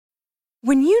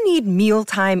When you need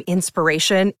mealtime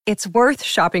inspiration, it's worth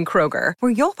shopping Kroger,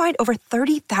 where you'll find over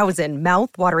 30,000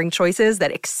 mouth-watering choices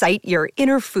that excite your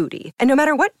inner foodie. And no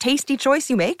matter what tasty choice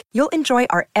you make, you'll enjoy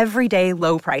our everyday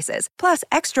low prices, plus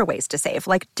extra ways to save,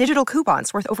 like digital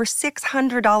coupons worth over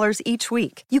 $600 each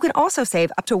week. You can also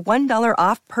save up to $1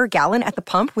 off per gallon at the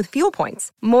pump with fuel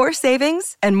points. More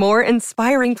savings and more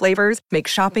inspiring flavors make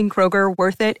shopping Kroger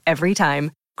worth it every time.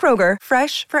 Kroger,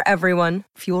 fresh for everyone.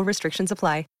 Fuel restrictions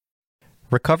apply.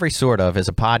 Recovery Sort Of is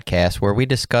a podcast where we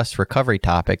discuss recovery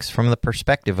topics from the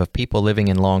perspective of people living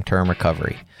in long-term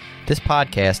recovery. This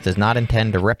podcast does not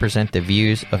intend to represent the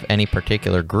views of any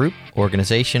particular group,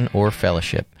 organization, or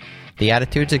fellowship. The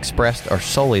attitudes expressed are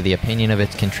solely the opinion of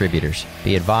its contributors.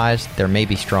 Be advised, there may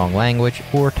be strong language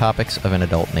or topics of an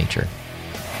adult nature.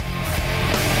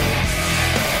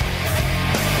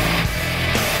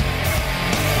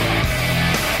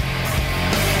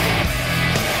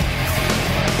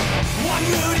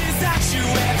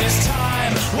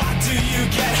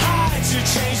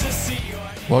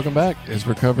 Welcome back. It's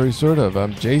Recovery Sort Of.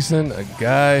 I'm Jason, a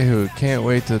guy who can't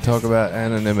wait to talk about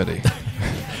anonymity.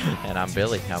 And I'm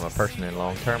Billy. I'm a person in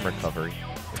long-term recovery.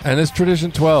 And it's Tradition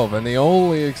 12, and the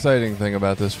only exciting thing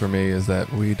about this for me is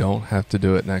that we don't have to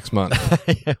do it next month.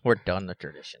 We're done the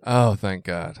tradition. Oh, thank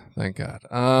God. Thank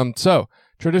God. So,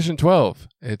 Tradition 12.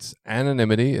 It's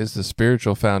anonymity is the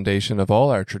spiritual foundation of all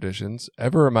our traditions,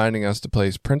 ever reminding us to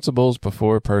place principles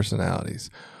before personalities.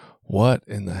 What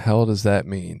in the hell does that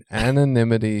mean?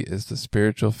 Anonymity is the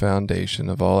spiritual foundation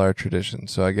of all our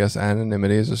traditions. So I guess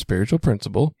anonymity is a spiritual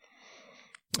principle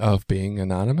of being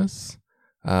anonymous.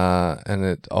 And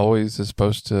it always is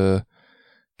supposed to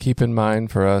keep in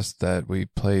mind for us that we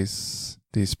place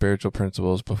these spiritual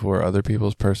principles before other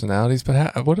people's personalities.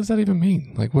 But what does that even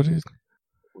mean? Like, what is...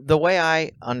 The way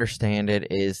I understand it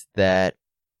is that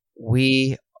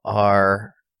we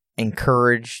are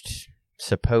encouraged...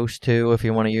 supposed to, if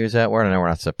you want to use that word. I know we're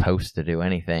not supposed to do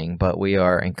anything, but we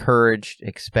are encouraged,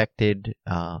 expected,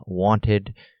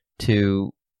 wanted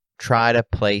to try to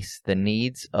place the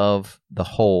needs of the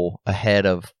whole ahead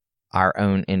of our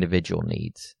own individual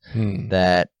needs.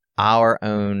 That our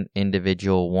own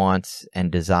individual wants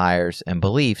and desires and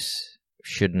beliefs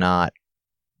should not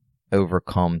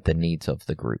overcome the needs of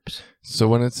the groups. So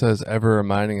when it says ever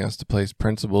reminding us to place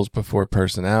principles before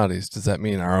personalities, does that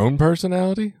mean our own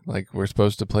personality? Like we're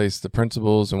supposed to place the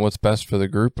principles and what's best for the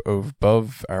group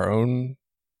above our own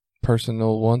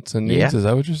personal wants and needs? Yeah. Is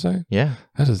that what you're saying? Yeah.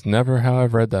 That is never how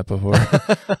I've read that before.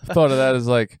 I've thought of that as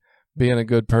like being a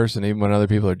good person even when other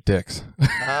people are dicks.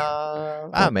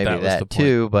 Maybe that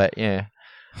too, but yeah.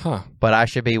 Huh. But I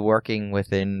should be working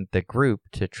within the group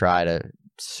to try to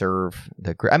serve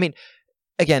the group. I mean,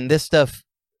 again, this stuff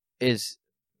is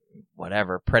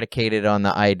predicated on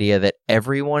the idea that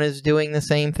everyone is doing the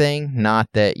same thing, not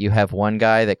that you have one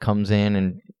guy that comes in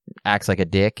and acts like a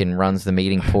dick and runs the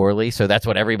meeting poorly, so that's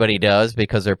what everybody does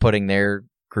because they're putting their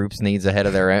group's needs ahead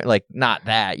of their own. Like, not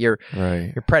that. You're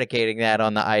predicating that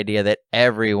on the idea that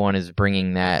everyone is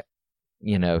bringing that,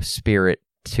 spirit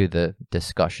to the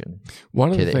discussion.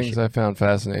 One of the things I found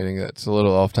fascinating that's a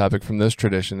little off topic from this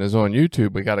tradition is on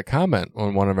YouTube, we got a comment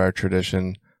on one of our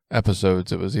tradition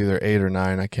episodes. It was either 8 or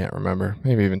 9, I can't remember.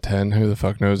 Maybe even 10. Who the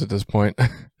fuck knows at this point?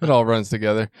 It all runs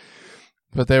together.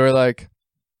 But they were like,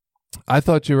 I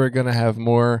thought you were going to have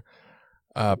more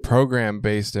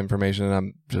program-based information,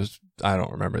 and I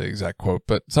don't remember the exact quote,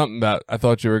 but something about, I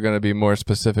thought you were going to be more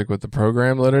specific with the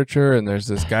program literature, and there's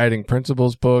this guiding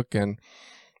principles book, and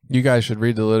you guys should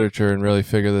read the literature and really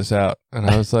figure this out. And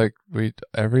I was like,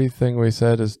 everything we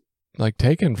said is like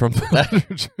taken from the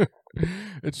literature.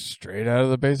 It's straight out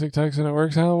of the basic text and it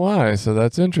works out why. So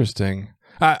that's interesting.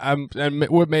 And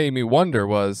what made me wonder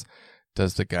was,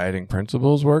 does the guiding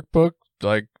principles workbook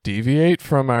like deviate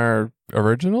from our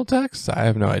original text? I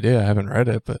have no idea. I haven't read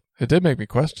it, but it did make me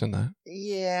question that.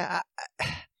 Yeah.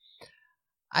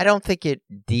 I don't think it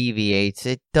deviates.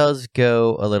 It does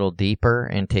go a little deeper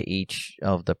into each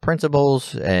of the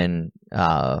principles and,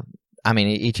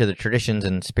 each of the traditions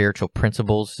and spiritual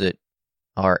principles that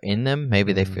are in them.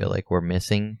 Maybe they feel like we're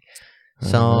missing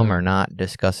some or not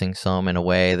discussing some in a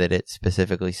way that it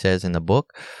specifically says in the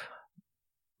book.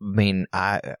 I mean,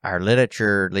 our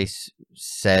literature at least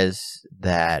says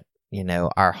that,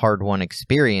 our hard-won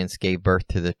experience gave birth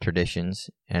to the traditions,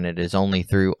 and it is only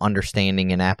through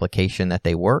understanding and application that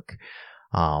they work.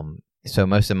 So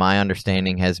most of my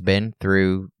understanding has been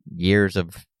through years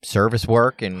of service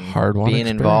work and being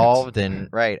involved and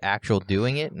actual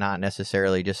doing it, not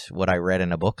necessarily just what I read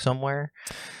in a book somewhere.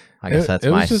 I guess that's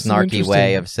my snarky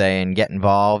way of saying get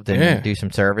involved and do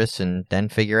some service and then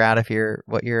figure out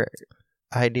what your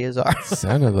ideas are.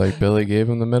 Sounded like Billy gave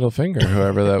him the middle finger,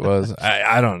 whoever that was.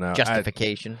 I don't know.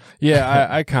 Justification.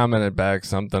 I commented back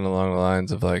something along the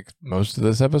lines of like, most of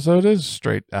this episode is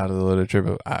straight out of the literature,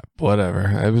 but whatever.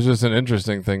 It was just an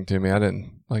interesting thing to me. I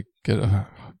didn't like get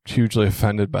hugely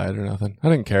offended by it or nothing. I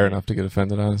didn't care enough to get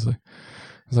offended, honestly.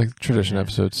 It's like tradition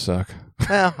episodes suck.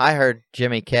 Well, I heard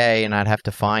Jimmy K, and I'd have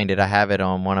to find it. I have it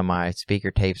on one of my speaker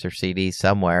tapes or CDs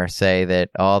somewhere, say that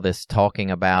all this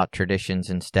talking about traditions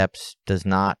and steps does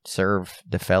not serve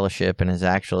the fellowship and is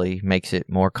actually makes it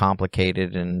more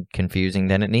complicated and confusing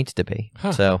than it needs to be.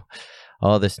 Huh. So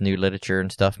all this new literature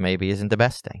and stuff maybe isn't the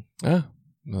best thing. Oh,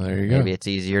 well, there you go. Maybe it's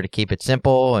easier to keep it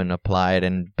simple and apply it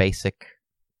in basic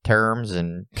terms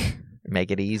and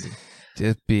make it easy.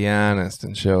 Just be honest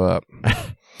and show up.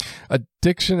 A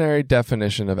dictionary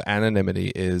definition of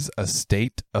anonymity is a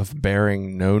state of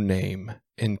bearing no name.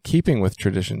 In keeping with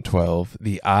tradition 12,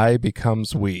 the I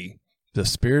becomes we. The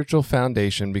spiritual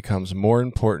foundation becomes more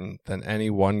important than any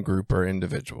one group or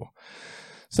individual.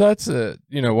 So that's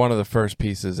one of the first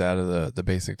pieces out of the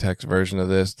basic text version of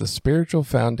this. The spiritual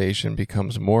foundation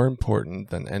becomes more important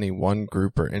than any one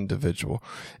group or individual.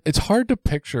 It's hard to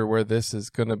picture where this is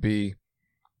going to be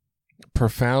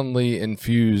profoundly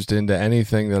infused into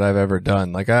anything that I've ever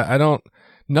done. Like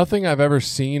nothing I've ever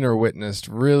seen or witnessed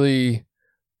really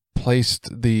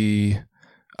placed the,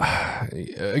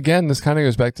 again, this kind of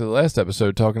goes back to the last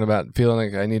episode talking about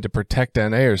feeling like I need to protect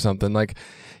NA or something. Like,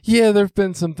 yeah, there've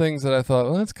been some things that I thought,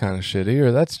 well, that's kind of shitty,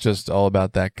 or that's just all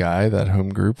about that guy, that home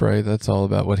group, right? That's all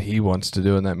about what he wants to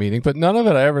do in that meeting. But none of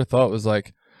it I ever thought was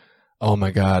like, oh my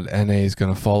God, NA is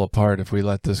going to fall apart if we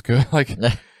let this go. Like,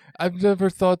 I've never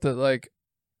thought that like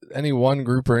any one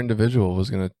group or individual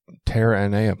was going to tear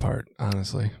NA apart,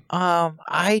 honestly.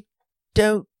 I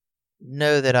don't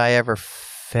know that I ever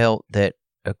felt that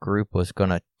a group was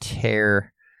going to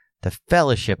tear the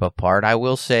fellowship apart. I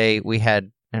will say we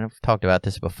had, and I've talked about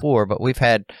this before, but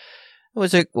it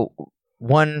was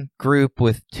one group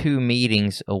with 2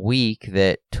 meetings a week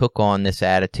that took on this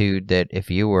attitude that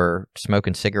if you were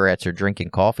smoking cigarettes or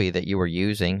drinking coffee that you were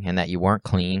using and that you weren't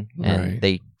clean. And right.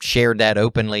 They shared that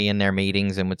openly in their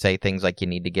meetings and would say things like you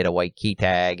need to get a white key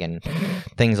tag and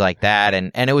things like that.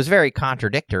 And it was very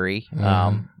contradictory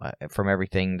from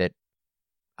everything that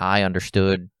I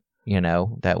understood,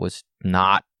 that was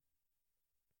not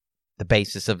the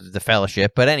basis of the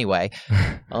fellowship. But anyway,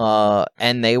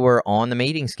 and they were on the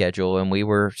meeting schedule and we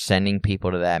were sending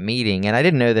people to that meeting. And I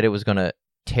didn't know that it was going to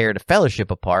tear the fellowship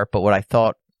apart. But what I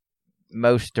thought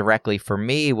most directly for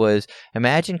me was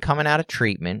imagine coming out of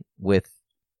treatment with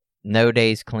no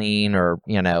days clean or,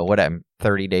 whatever,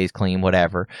 30 days clean,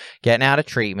 whatever, getting out of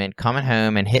treatment, coming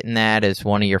home and hitting that as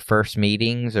one of your first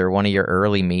meetings or one of your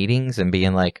early meetings and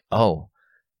being like, oh,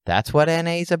 that's what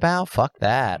NA's about? Fuck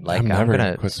that. Like, I'm going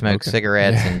to smoke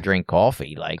cigarettes and drink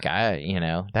coffee. Like,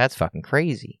 that's fucking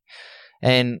crazy.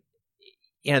 And,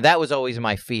 that was always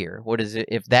my fear. What is it?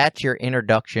 If that's your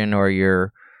introduction or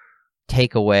your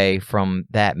takeaway from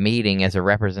that meeting as a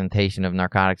representation of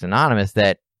Narcotics Anonymous,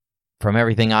 that from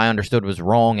everything I understood was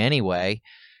wrong anyway,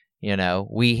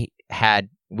 we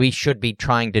should be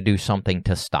trying to do something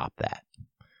to stop that.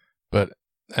 But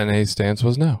NA's stance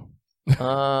was no.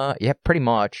 Yeah, pretty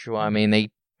much. Well, I mean,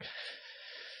 they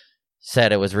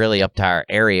said it was really up to our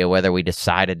area whether we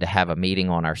decided to have a meeting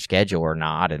on our schedule or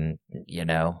not. And,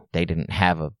 they didn't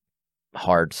have a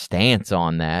hard stance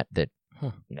on that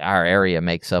our area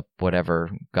makes up whatever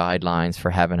guidelines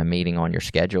for having a meeting on your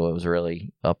schedule. It was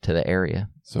really up to the area.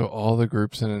 So all the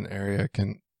groups in an area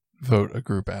can vote a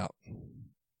group out.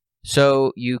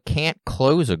 So you can't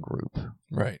close a group.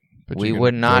 Right. But we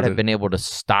would not have been able to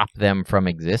stop them from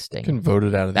existing. You can vote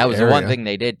it out of the area. That was the one thing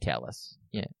they did tell us.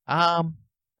 Yeah.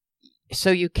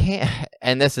 So you can't,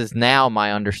 and this is now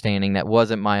my understanding. That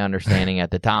wasn't my understanding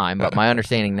at the time, but my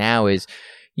understanding now is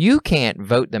you can't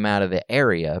vote them out of the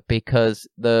area because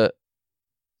the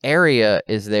area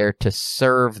is there to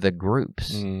serve the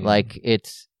groups. Like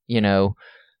it's,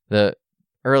 the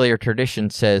earlier tradition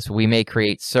says we may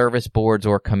create service boards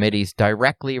or committees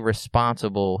directly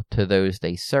responsible to those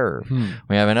they serve.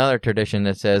 We have another tradition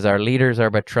that says our leaders are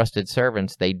but trusted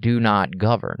servants. They do not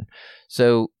govern.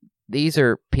 So these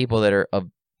are people that are of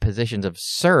positions of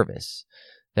service.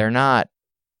 They're not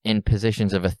in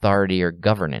positions of authority or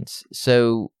governance.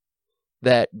 So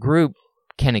that group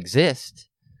can exist.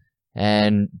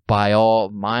 And by all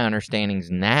my understandings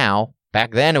now,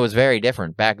 back then it was very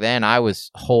different. Back then I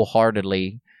was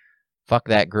wholeheartedly, fuck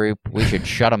that group. We should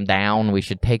shut them down. We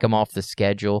should take them off the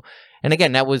schedule. And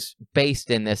again, that was based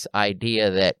in this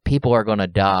idea that people are going to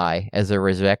die as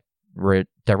a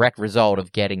direct result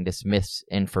of getting this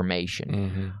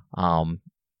misinformation.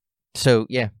 So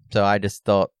I just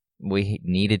thought we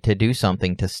needed to do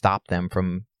something to stop them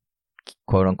from,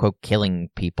 quote unquote, killing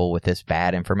people with this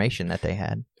bad information that they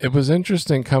had. It was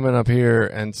interesting coming up here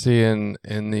and seeing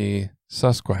in the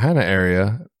Susquehanna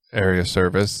area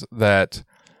service that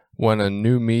when a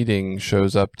new meeting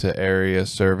shows up to area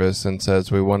service and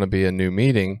says we want to be a new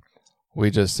meeting,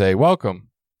 we just say welcome.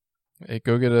 Hey,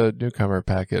 go get a newcomer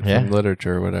packet from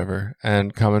literature or whatever.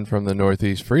 And coming from the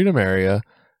Northeast Freedom area,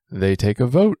 they take a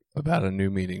vote about a new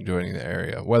meeting joining the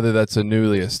area. Whether that's a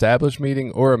newly established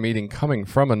meeting or a meeting coming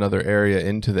from another area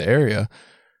into the area,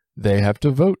 they have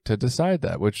to vote to decide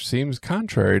that, which seems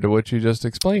contrary to what you just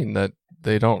explained, that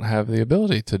they don't have the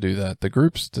ability to do that. The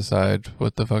groups decide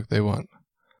what the fuck they want.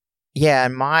 Yeah,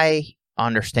 and my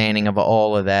understanding of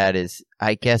all of that is,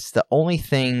 I guess the only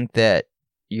thing that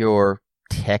you're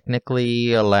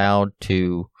technically allowed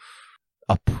to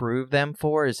approve them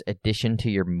for is addition to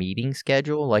your meeting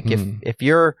schedule. Like if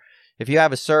you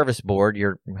have a service board,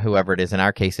 whoever it is, in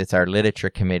our case it's our literature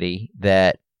committee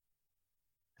that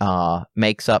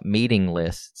makes up meeting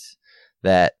lists,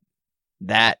 that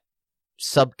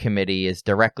subcommittee is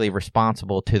directly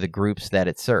responsible to the groups that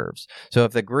it serves. So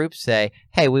if the groups say,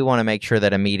 hey, we want to make sure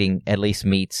that a meeting at least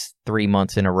meets 3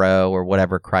 months in a row or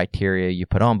whatever criteria you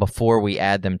put on before we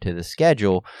add them to the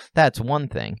schedule, that's one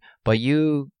thing. But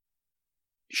you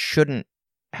shouldn't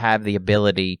have the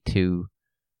ability to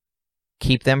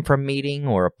keep them from meeting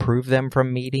or approve them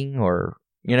from meeting, or,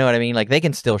 you know what I mean? Like, they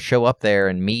can still show up there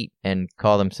and meet and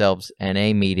call themselves an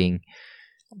A meeting,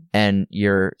 and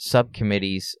your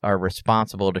subcommittees are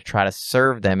responsible to try to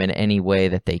serve them in any way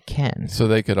that they can. So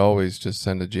they could always just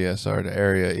send a GSR to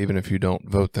area, even if you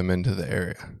don't vote them into the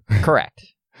area. Correct.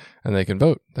 And they can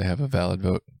vote. They have a valid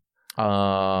vote.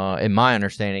 In my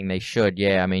understanding, they should,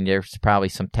 yeah. I mean, there's probably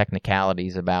some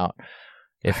technicalities about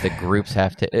if the groups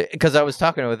have to... Because I was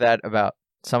talking about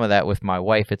some of that with my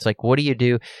wife. It's like, what do you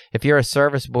do if you're a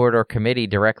service board or committee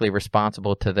directly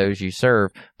responsible to those you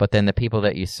serve, but then the people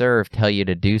that you serve tell you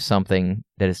to do something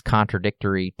that is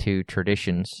contradictory to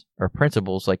traditions or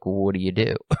principles? Like, what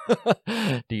do?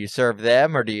 Do you serve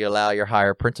them, or do you allow your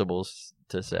higher principles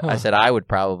to say? I said I would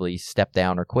probably step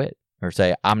down or quit, or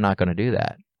say, I'm not going to do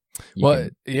that.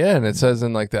 Yeah, and it says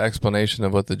in like the explanation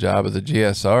of what the job of the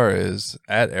GSR is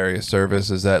at area service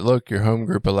is that, look, your home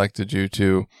group elected you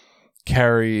to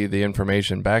carry the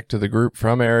information back to the group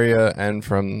from area and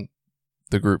from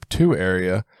the group to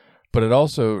area, but it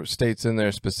also states in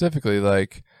there specifically,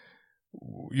 like,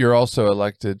 you're also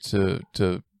elected to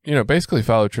basically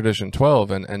follow Tradition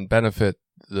 12 and benefit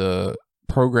the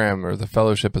program or the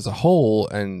fellowship as a whole,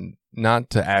 and not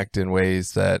to act in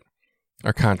ways that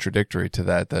are contradictory to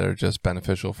that are just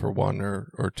beneficial for one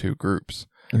or two groups.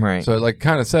 Right. So it like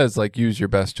kind of says, like, use your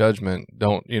best judgment.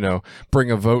 Don't, bring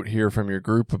a vote here from your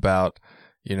group about,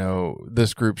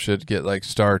 this group should get like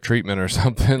star treatment or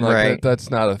something. Like right. That's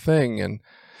not a thing. And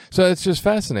so it's just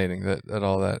fascinating that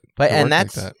all that. But, and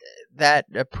that's, like that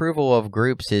approval of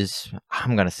groups is,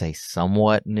 I'm going to say,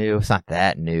 somewhat new. It's not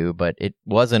that new, but it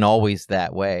wasn't always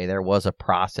that way. There was a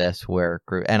process where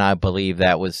and I believe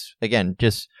that was, again,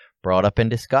 just brought up and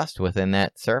discussed within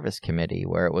that service committee,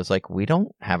 where it was like, we don't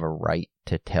have a right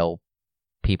to tell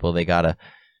people they gotta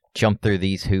jump through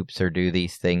these hoops or do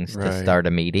these things to start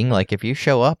a meeting. Like, if you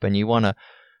show up and you want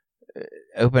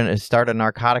to start a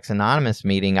Narcotics Anonymous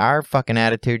meeting, our fucking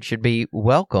attitude should be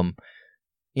welcome.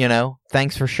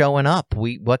 Thanks for showing up.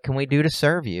 What can we do to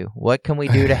serve you? What can we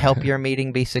do to help your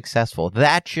meeting be successful?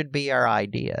 That should be our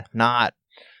idea, not,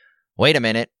 wait a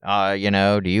minute,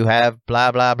 do you have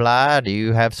blah, blah, blah? Do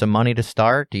you have some money to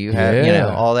start? Do you have,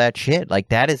 all that shit? Like,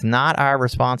 that is not our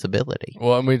responsibility.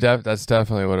 Well, and that's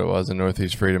definitely what it was in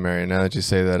Northeast Freedom area. Now that you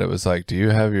say that, it was like, do you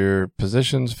have your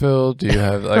positions filled? Do you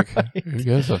have, like, right. Who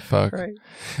gives a fuck? Right.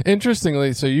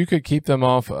 Interestingly, so you could keep them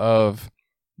off of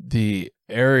the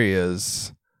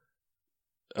area's,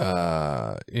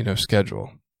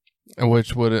 schedule,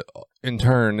 which would in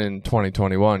turn in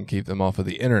 2021 keep them off of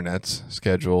the internet's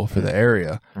schedule for the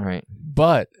area. Right.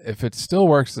 But if it still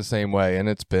works the same way, and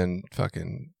it's been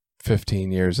fucking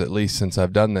 15 years at least since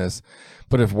I've done this,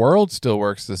 but if World still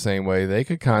works the same way, they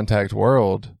could contact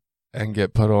World and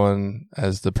get put on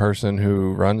as the person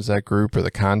who runs that group or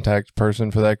the contact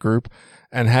person for that group,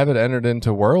 and have it entered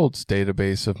into World's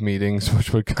database of meetings,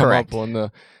 which would come up on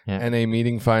the NA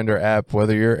Meeting Finder app,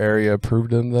 whether your area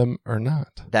approved them or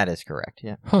not. That is correct,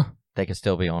 yeah. Huh. They could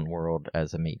still be on World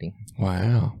as a meeting.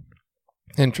 Wow.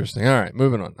 Interesting. All right,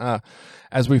 moving on.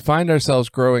 As we find ourselves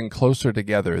growing closer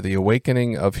together, the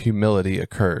awakening of humility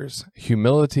occurs.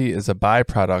 Humility is a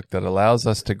byproduct that allows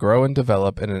us to grow and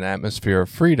develop in an atmosphere of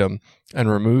freedom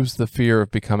and removes the fear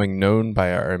of becoming known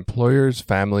by our employers,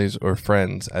 families, or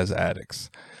friends as addicts.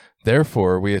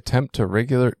 Therefore, we attempt to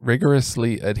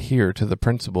rigorously adhere to the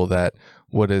principle that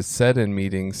what is said in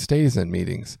meetings stays in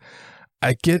meetings.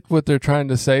 I get what they're trying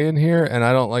to say in here, and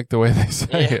I don't like the way they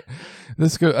say it.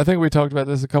 I think we talked about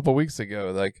this a couple weeks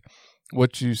ago. Like,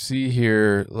 what you see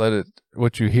here,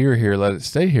 what you hear here, let it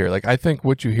stay here. Like, I think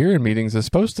what you hear in meetings is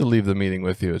supposed to leave the meeting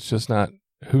with you. It's just not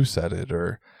who said it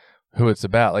or who it's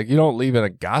about. Like, you don't leave in a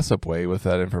gossip way with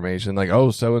that information. Like,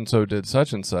 oh, so-and-so did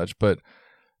such and such. But,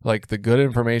 like, the good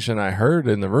information I heard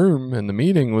in the room, in the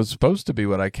meeting, was supposed to be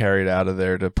what I carried out of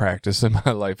there to practice in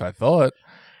my life, I thought.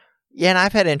 Yeah, and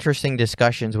I've had interesting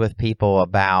discussions with people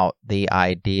about the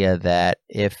idea that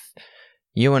if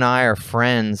you and I are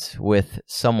friends with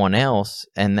someone else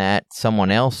and that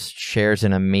someone else shares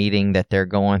in a meeting that they're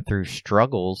going through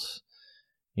struggles,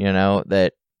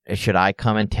 that should I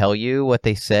come and tell you what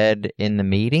they said in the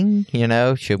meeting?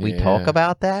 Should we talk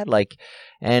about that? Like,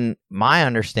 and my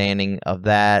understanding of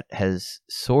that has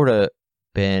sort of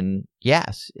been,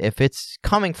 yes, if it's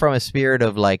coming from a spirit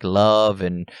of like love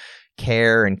and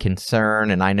care and concern,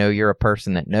 and I know you're a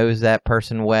person that knows that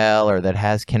person well or that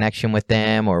has connection with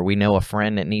them, or we know a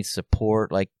friend that needs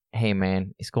support, like, hey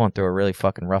man, he's going through a really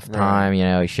fucking rough time,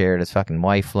 he shared his fucking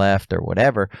wife left or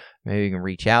whatever, maybe you can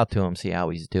reach out to him, see how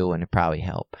he's doing, it'd probably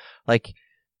help. Like,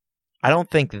 I don't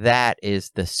think that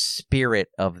is the spirit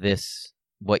of this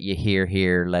what you hear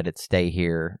here, let it stay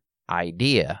here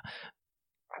idea.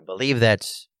 I believe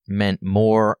that's meant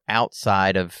more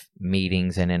outside of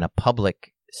meetings and in a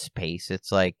public space.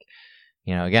 It's like,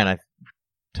 again, I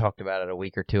talked about it a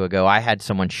week or two ago. I had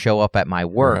someone show up at my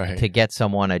work to get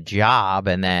someone a job,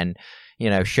 and then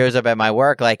shows up at my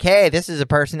work like, hey, this is a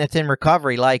person that's in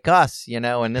recovery like us,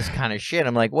 and this kind of shit.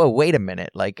 I'm like, whoa, wait a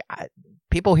minute. Like,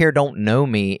 people here don't know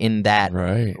me in that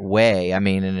way. I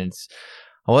mean, and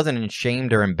I wasn't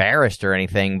ashamed or embarrassed or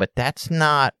anything, but that's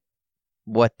not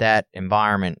what that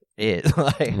environment is.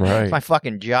 Like, it's my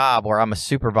fucking job where I'm a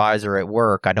supervisor at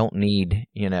work. I don't need,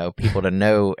 people to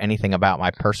know anything about my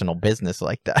personal business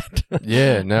like that.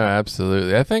 Yeah, no,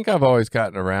 absolutely. I think I've always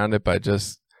gotten around it by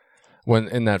just, when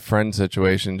in that friend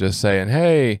situation, just saying,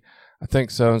 hey, I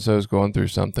think so-and-so is going through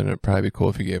something. It'd probably be cool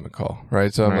if you gave him a call,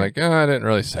 right? So I'm like, I didn't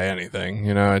really say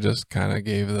anything. I just kind of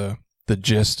gave the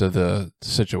gist of the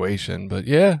situation. But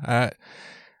yeah,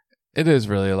 it is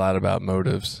really a lot about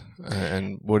motives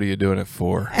and what are you doing it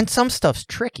for? And some stuff's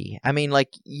tricky. I mean, like,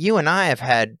 you and I have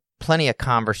had plenty of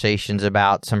conversations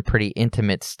about some pretty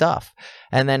intimate stuff.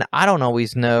 And then I don't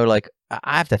always know, like,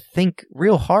 I have to think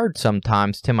real hard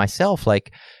sometimes to myself,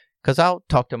 like, because I'll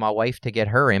talk to my wife to get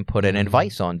her input and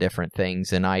advice on different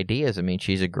things and ideas. I mean,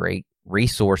 she's a great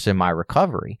resource in my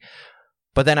recovery.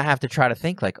 But then I have to try to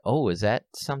think, like, oh, is that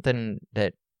something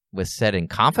that was said in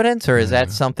confidence, or is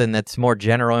that something that's more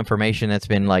general information that's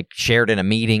been like shared in a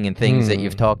meeting and things that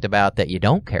you've talked about that you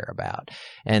don't care about?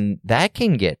 And that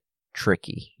can get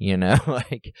tricky,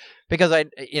 like, because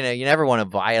you never want to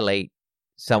violate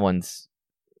someone's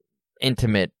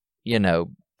intimate,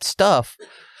 stuff.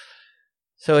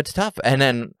 So it's tough. And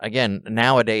then again,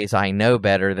 nowadays I know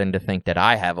better than to think that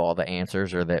I have all the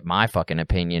answers or that my fucking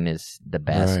opinion is the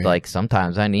best. Like,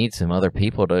 sometimes I need some other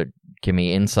people to give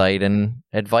me insight and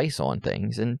advice on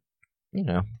things, and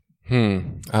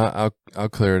I'll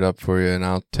clear it up for you, and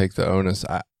I'll take the onus.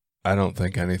 I don't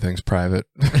think anything's private.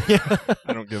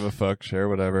 I don't give a fuck. Share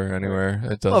whatever anywhere.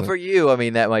 It doesn't. Well, for you, I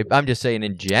mean, that might. I'm just saying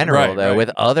in general, though, with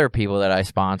other people that I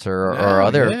sponsor or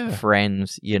other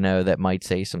friends, that might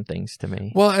say some things to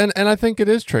me. Well, and I think it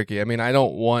is tricky. I mean, I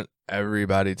don't want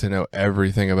everybody to know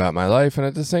everything about my life, and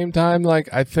at the same time, like,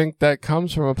 I think that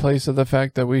comes from a place of the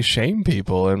fact that we shame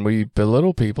people and we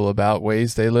belittle people about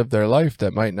ways they live their life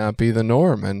that might not be the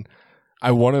norm. And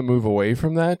I want to move away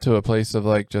from that to a place of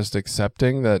like just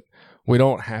accepting that we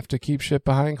don't have to keep shit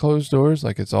behind closed doors.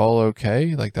 Like, it's all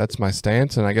okay. Like, that's my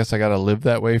stance, and I guess I got to live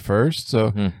that way first.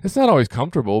 So it's not always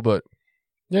comfortable, but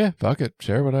yeah, fuck it,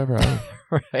 share whatever.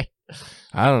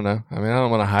 I don't know. I mean, I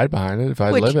don't want to hide behind it. If I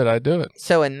live it, I do it.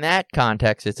 So in that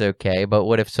context, it's okay. But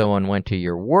what if someone went to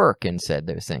your work and said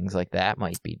those things? Like, that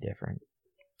might be different.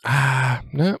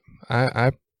 No,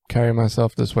 I carry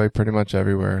myself this way pretty much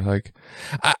everywhere. Like,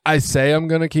 I say I'm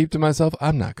going to keep to myself.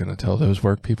 I'm not going to tell those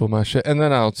work people my shit. And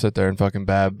then I'll sit there and fucking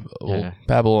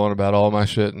babble on about all my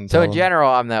shit. And so in general,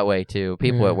 I'm that way too.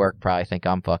 People at work probably think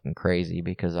I'm fucking crazy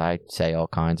because I say all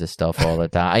kinds of stuff all the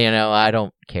time. I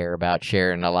don't care about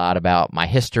sharing a lot about my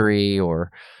history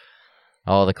or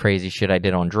all the crazy shit I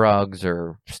did on drugs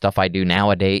or stuff I do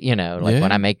nowadays, you know, like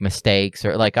when I make mistakes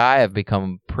or like I have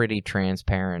become pretty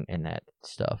transparent in that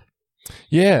stuff.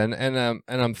 Yeah, and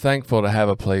I'm thankful to have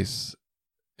a place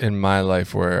in my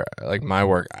life where like my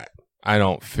work I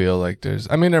don't feel like there's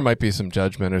I mean there might be some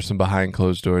judgment or some behind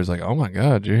closed doors like, "Oh my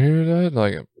god, did you hear that?"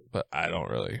 Like but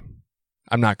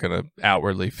I'm not going to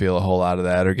outwardly feel a whole lot of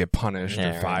that or get punished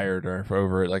or fired or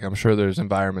over it. Like I'm sure there's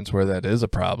environments where that is a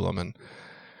problem and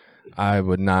I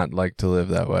would not like to live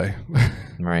that way.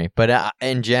 Right. But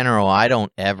in general, I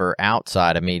don't ever,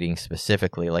 outside of meetings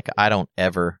specifically, like I don't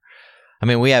ever, I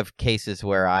mean, we have cases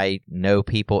where I know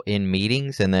people in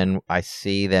meetings and then I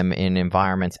see them in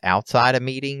environments outside of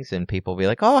meetings and people be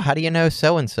like, "Oh, how do you know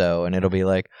so-and-so?" And it'll be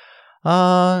like,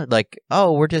 "Oh,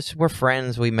 we're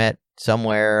friends. We met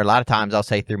somewhere." A lot of times I'll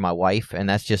say through my wife, and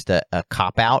that's just a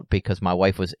cop-out because my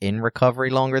wife was in recovery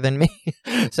longer than me.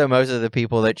 So most of the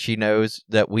people that she knows,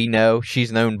 that we know,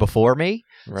 she's known before me.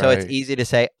 Right. So it's easy to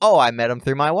say, "Oh, I met him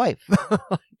through my wife."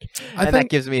 That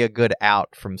gives me a good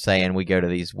out from saying we go to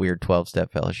these weird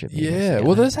 12-step fellowship meetings. Yeah,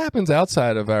 well, this happens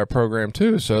outside of our program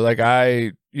too. So like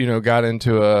I, got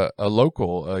into a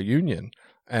local union,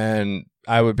 and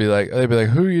I would be like, they'd be like,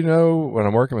 "Who you know?" When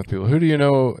I'm working with people, "Who do you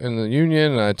know in the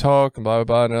union?" And I talk and blah, blah,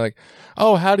 blah. And they're like,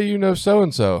 "Oh, how do you know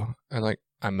so-and-so?" And like,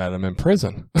 I met him in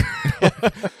prison.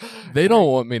 They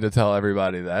don't want me to tell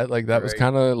everybody that. Like that was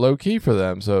kind of low key for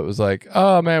them. So it was like,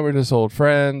 "Oh man, we're just old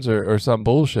friends," or some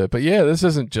bullshit. But yeah, this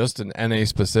isn't just an NA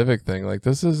specific thing. Like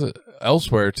this is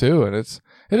elsewhere too. And it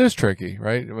is tricky,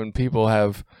 right? When people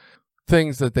have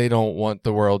things that they don't want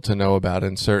the world to know about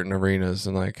in certain arenas,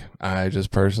 and like I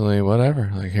just personally whatever,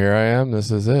 like here I am,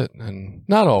 this is it. And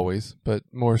not always, but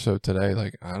more so today,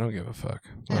 like I don't give a fuck,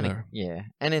 whatever.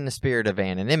 And in the spirit of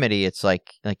anonymity, it's like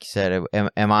you said,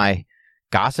 am I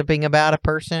gossiping about a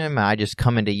person? Am I just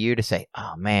coming to you to say,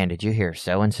 "Oh man, did you hear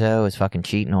so and so is fucking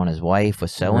cheating on his wife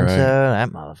with so and so?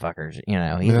 That motherfucker's, he's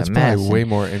a mess." That's probably way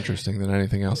more interesting than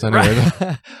anything else anyway.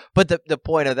 Right. But the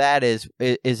point of that is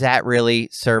that really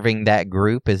serving that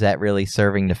group? Is that really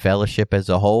serving the fellowship as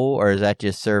a whole, or is that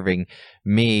just serving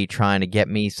me, trying to get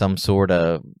me some sort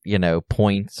of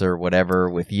points or whatever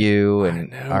with you?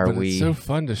 And it's so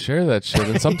fun to share that shit,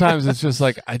 and sometimes it's just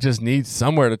like I just need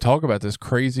somewhere to talk about this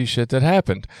crazy shit that happened.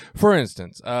 For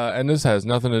instance, and this has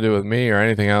nothing to do with me or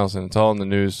anything else, and it's all in the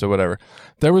news, so whatever.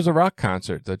 There was a rock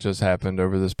concert that just happened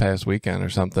over this past weekend or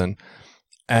something,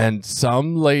 and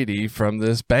some lady from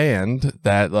this band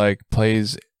that like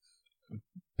plays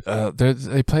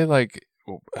they play like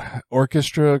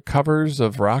orchestra covers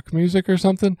of rock music or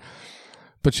something,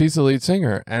 but she's the lead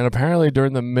singer, and apparently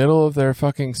during the middle of their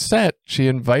fucking set she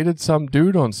invited some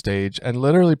dude on stage and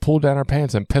literally pulled down her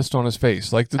pants and pissed on his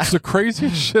face. Like it's the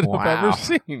craziest shit I've ever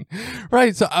seen.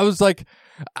 Right, so I was like,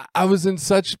 I was in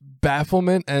such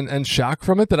bafflement and shock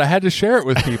from it that I had to share it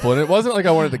with people, and it wasn't like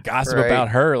I wanted to gossip about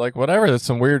her, like whatever, that's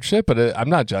some weird shit, but I'm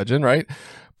not judging, right?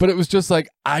 But it was just like,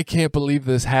 I can't believe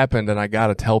this happened, and I got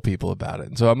to tell people about it.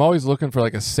 And so I'm always looking for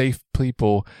like a safe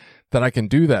people that I can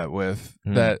do that with,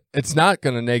 that it's not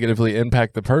going to negatively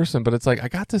impact the person, but it's like, I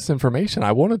got this information.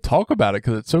 I want to talk about it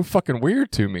because it's so fucking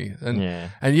weird to me. And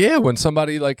when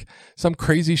somebody like some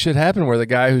crazy shit happened where the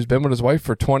guy who's been with his wife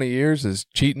for 20 years is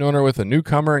cheating on her with a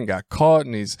newcomer and got caught,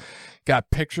 and he's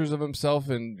got pictures of himself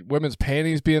in women's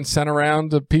panties being sent around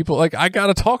to people. Like, I got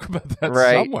to talk about that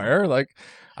somewhere. Like,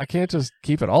 I can't just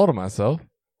keep it all to myself.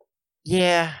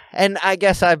 Yeah, and I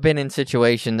guess I've been in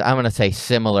situations, I'm going to say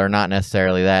similar, not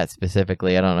necessarily that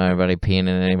specifically. I don't know anybody peeing in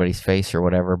anybody's face or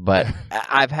whatever, but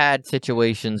I've had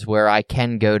situations where I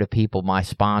can go to people, my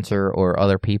sponsor or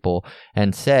other people,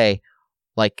 and say,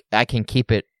 like, I can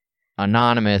keep it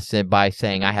anonymous by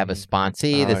saying I have a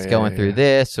sponsee that's going through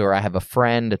this, or I have a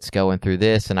friend that's going through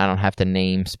this, and I don't have to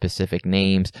name specific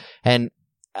names. And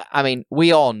I mean,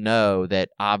 we all know that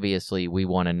obviously we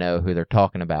want to know who they're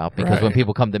talking about, because when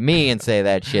people come to me and say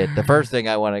that shit, the first thing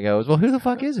I want to go is, well, who the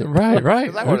fuck is it? Right.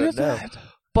 I want to know.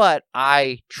 But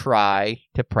I try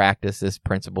to practice this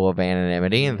principle of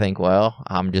anonymity and think, well,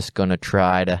 I'm just going to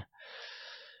try to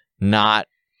not,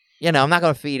 I'm not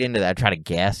going to feed into that, try to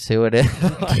guess who it is.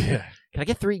 Can I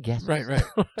get 3 guesses? Right.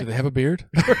 Do they have a beard?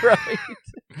 Right.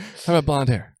 How about blonde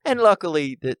hair? And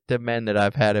luckily, the men that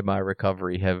I've had in my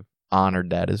recovery have honored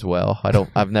that as well.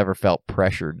 I've never felt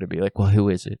pressured to be like, well, who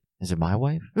is it? Is it my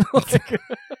wife?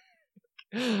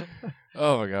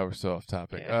 Oh my God, we're so off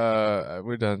topic.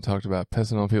 We're done talked about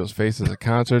pissing on people's faces at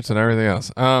concerts and everything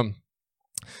else.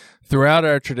 Throughout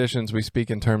our traditions, we speak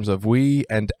in terms of we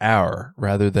and our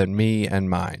rather than me and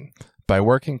mine. By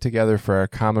working together for our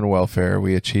common welfare,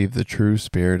 we achieve the true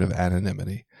spirit of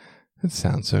anonymity. It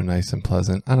sounds so nice and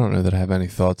pleasant. I don't know that I have any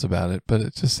thoughts about it, but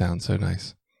it just sounds so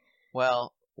nice.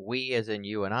 Well, we, as in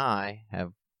you and I,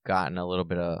 have gotten a little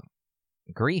bit of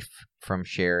grief from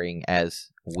sharing as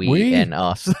we and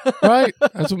us. Right.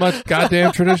 That's what my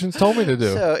goddamn traditions told me to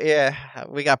do. So, yeah,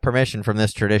 we got permission from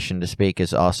this tradition to speak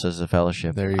as us as a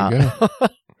fellowship. There you go.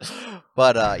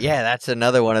 But, yeah, that's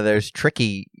another one of those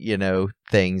tricky,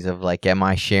 things of like, am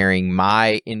I sharing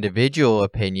my individual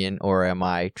opinion or am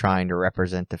I trying to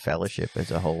represent the fellowship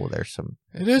as a whole?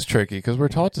 It is tricky because we're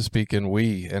taught to speak in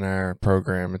we in our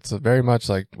program. It's very much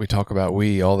like we talk about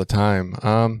we all the time.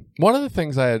 One of the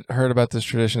things I had heard about this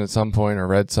tradition at some point or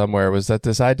read somewhere was that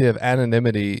this idea of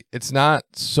anonymity, it's not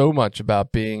so much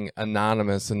about being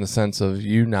anonymous in the sense of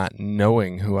you not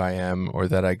knowing who I am or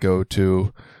that I go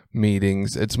to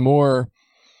meetings. It's more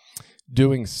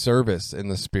doing service in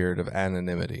the spirit of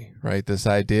anonymity, right? This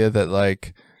idea that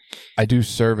like I do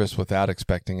service without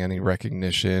expecting any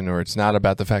recognition, or it's not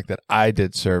about the fact that I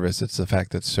did service, it's the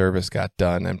fact that service got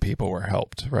done and people were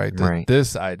helped, right? Right.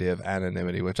 This idea of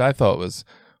anonymity, which I thought was,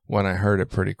 when I heard it,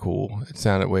 pretty cool. It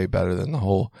sounded way better than the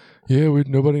whole,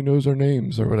 nobody knows our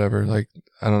names or whatever. Like,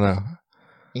 I don't know.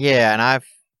 Yeah, and I've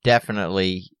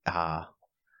definitely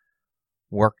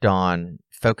worked on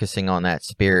focusing on that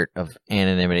spirit of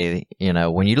anonymity.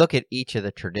 When you look at each of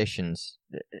the traditions,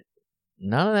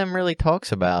 none of them really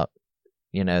talks about,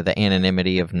 the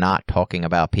anonymity of not talking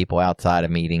about people outside of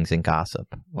meetings and gossip.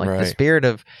 Like Right. The spirit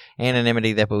of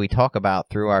anonymity that we talk about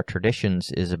through our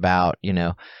traditions is about,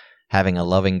 having a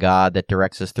loving God that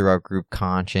directs us through our group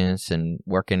conscience and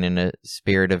working in a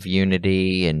spirit of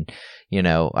unity and,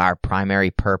 our primary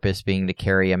purpose being to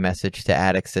carry a message to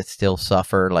addicts that still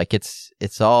suffer. Like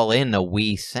it's all in a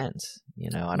we sense.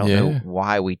 I don't know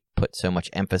why we put so much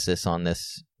emphasis on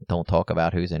this. Don't talk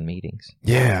about who's in meetings.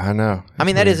 Yeah, I know. I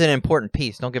mean, that is an important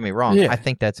piece. Don't get me wrong. Yeah. I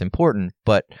think that's important,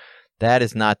 but that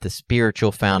is not the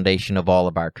spiritual foundation of all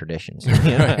of our traditions.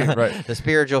 Right. The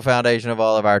spiritual foundation of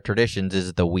all of our traditions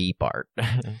is the we part.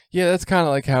 Yeah, that's kind of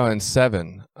like how in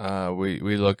 7,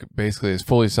 we look basically as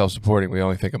fully self-supporting. We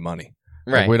only think of money.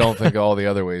 Right. Like, we don't think all the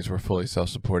other ways we're fully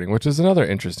self-supporting, which is another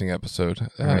interesting episode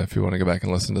if you want to go back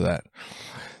and listen to that.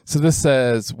 So this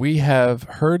says, we have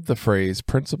heard the phrase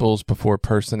principles before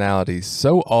personalities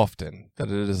so often that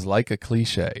it is like a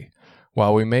cliche.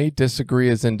 While we may disagree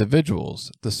as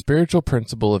individuals, the spiritual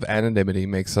principle of anonymity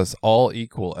makes us all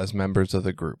equal as members of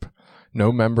the group.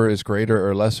 No member is greater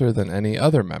or lesser than any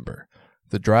other member.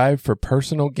 The drive for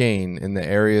personal gain in the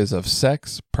areas of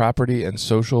sex, property, and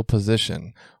social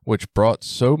position, which brought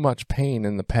so much pain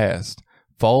in the past,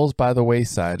 falls by the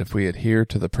wayside if we adhere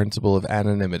to the principle of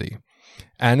anonymity.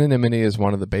 Anonymity is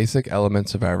one of the basic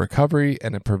elements of our recovery,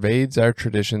 and it pervades our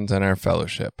traditions and our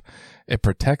fellowship. It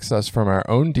protects us from our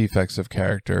own defects of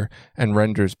character and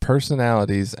renders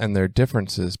personalities and their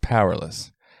differences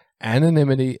powerless.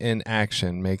 Anonymity in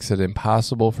action makes it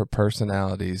impossible for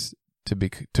personalities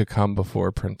to come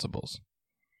before principles.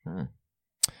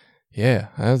 Yeah,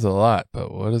 that's a lot,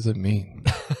 but what does it mean?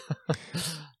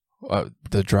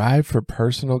 The drive for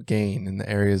personal gain in the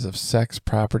areas of sex,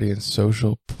 property, and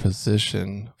social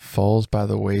position falls by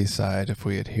the wayside if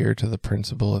we adhere to the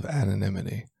principle of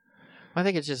anonymity. I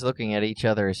think it's just looking at each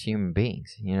other as human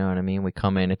beings. You know what I mean? We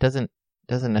come in. It doesn't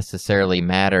necessarily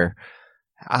matter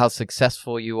how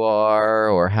successful you are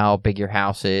or how big your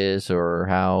house is or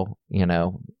how,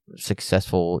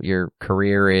 successful your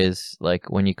career is. Like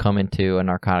when you come into a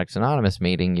Narcotics Anonymous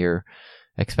meeting, you're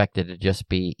expected to just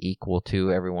be equal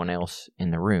to everyone else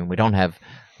in the room. We don't have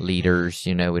leaders,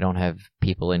 we don't have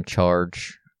people in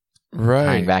charge. Right.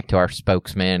 Tying back to our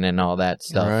spokesman and all that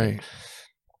stuff. Right.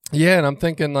 Yeah, and I'm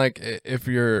thinking like if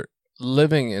you're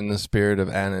living in the spirit of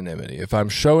anonymity, if I'm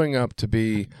showing up to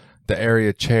be the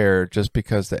area chair just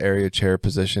because the area chair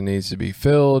position needs to be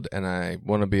filled and I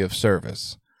want to be of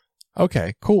service.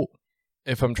 Okay, cool.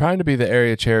 If I'm trying to be the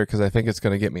area chair because I think it's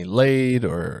going to get me laid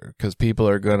or because people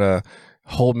are going to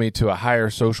hold me to a higher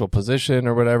social position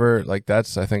or whatever, like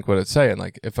that's, I think, what it's saying.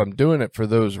 Like if I'm doing it for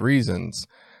those reasons,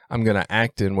 I'm going to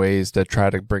act in ways that try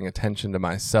to bring attention to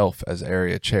myself as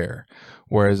area chair.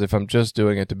 Whereas if I'm just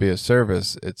doing it to be a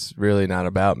service, it's really not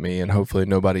about me. And hopefully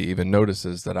nobody even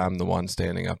notices that I'm the one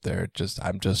standing up there.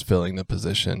 I'm just filling the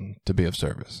position to be of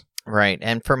service. Right.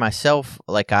 And for myself,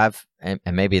 like and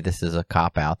maybe this is a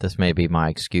cop-out, this may be my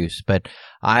excuse, but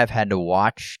I've had to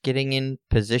watch getting in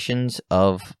positions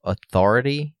of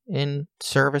authority in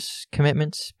service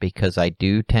commitments because I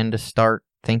do tend to start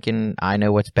thinking I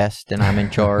know what's best and I'm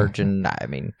in charge. And I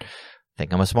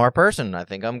think I'm a smart person. I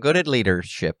think I'm good at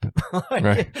leadership.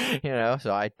 Right.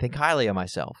 So I think highly of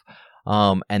myself.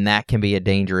 And that can be a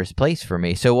dangerous place for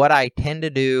me. So what I tend to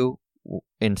do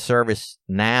in service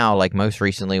now, like most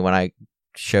recently when I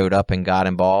showed up and got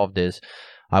involved, is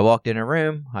I walked in a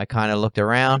room, I kind of looked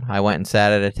around, I went and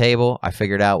sat at a table, I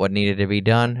figured out what needed to be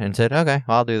done and said, okay,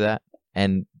 I'll do that.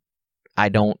 And I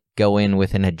don't go in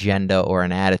with an agenda or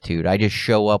an attitude. I just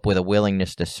show up with a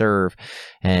willingness to serve.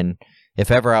 And if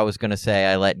ever I was going to say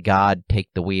I let God take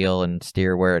the wheel and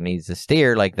steer where it needs to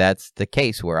steer, like that's the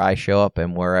case where I show up,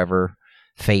 and wherever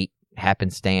fate,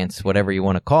 happenstance, whatever you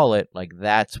want to call it, like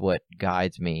that's what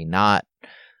guides me. Not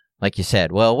like you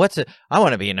said, well, I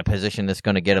want to be in a position that's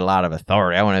going to get a lot of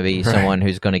authority. I want to be someone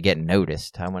who's going to get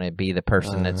noticed. I want to be the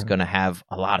person that's going to have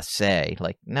a lot of say.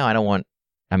 Like, no, I don't want,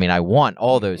 I want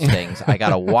all those things. I got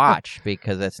to watch,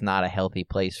 because that's not a healthy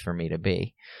place for me to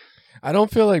be. I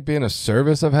don't feel like being a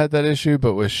service I've had that issue,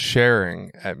 but with sharing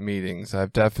at meetings,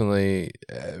 I've definitely,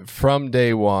 from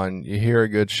day one, you hear a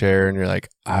good share and you're like,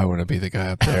 I want to be the guy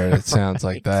up there that sounds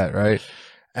like that, right?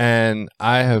 And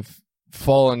I have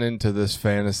fallen into this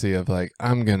fantasy of like,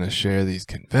 I'm going to share these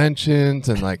conventions,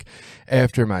 and like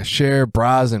after my share,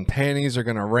 bras and panties are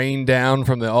going to rain down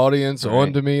from the audience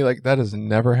onto me. Like that has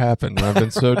never happened. And I've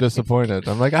been so disappointed.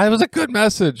 I'm like, it was a good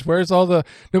message. Where's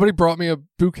nobody brought me a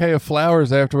bouquet of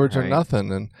flowers afterwards or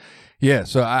nothing. And yeah,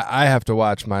 so I have to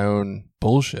watch my own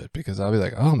bullshit, because I'll be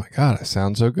like, oh my God, I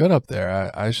sound so good up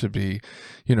there. I should be,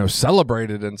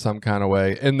 celebrated in some kind of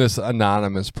way in this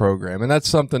anonymous program. And that's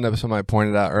something that somebody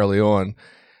pointed out early on.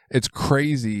 It's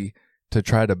crazy to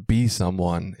try to be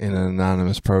someone in an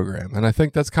anonymous program. And I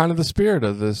think that's kind of the spirit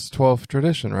of this 12th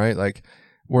tradition, right? Like,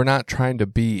 we're not trying to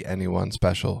be anyone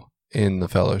special in the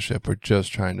fellowship. We're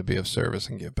just trying to be of service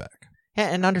and give back. Yeah,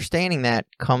 and understanding that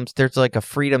there's like a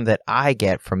freedom that I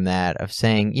get from that, of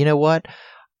saying, you know what?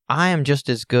 I am just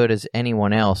as good as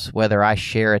anyone else, whether I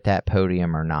share at that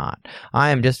podium or not.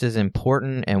 I am just as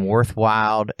important and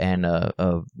worthwhile and a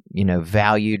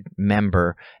valued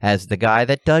member as the guy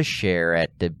that does share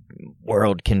at the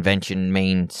World Convention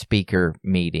main speaker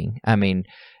meeting. And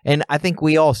I think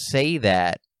we all say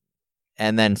that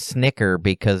and then snicker,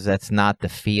 because that's not the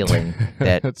feeling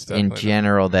that in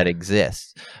general that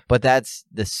exists. But that's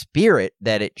the spirit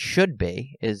that it should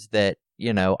be, is that,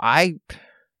 I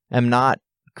am not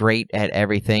great at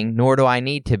everything, nor do I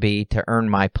need to be to earn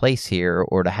my place here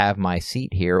or to have my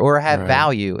seat here or have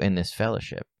value in this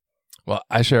fellowship. Well,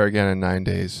 I share again in 9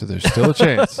 days, so there's still a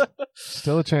chance.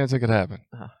 Still a chance it could happen.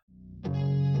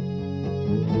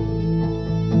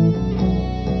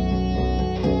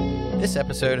 This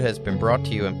episode has been brought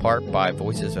to you in part by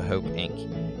Voices of Hope, Inc.,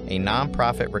 a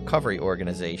nonprofit recovery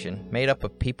organization made up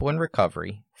of people in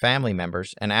recovery, family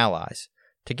members, and allies.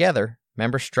 Together,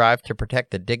 members strive to protect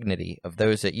the dignity of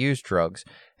those that use drugs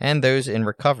and those in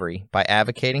recovery by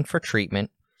advocating for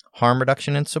treatment, harm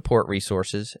reduction and support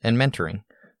resources, and mentoring.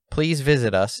 Please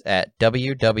visit us at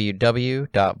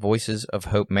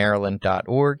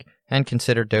www.voicesofhopemaryland.org and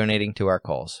consider donating to our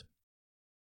cause.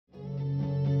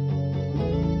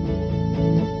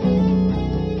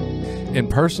 In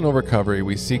personal recovery,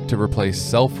 we seek to replace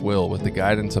self-will with the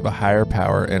guidance of a higher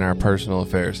power in our personal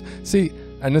affairs. See,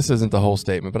 and this isn't the whole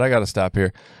statement, but I got to stop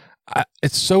here.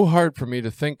 It's so hard for me to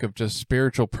think of just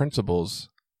spiritual principles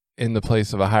in the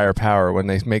place of a higher power when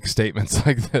they make statements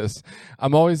like this.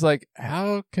 I'm always like,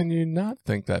 how can you not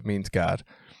think that means God?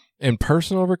 In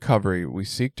personal recovery, we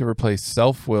seek to replace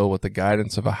self-will with the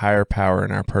guidance of a higher power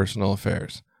in our personal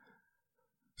affairs.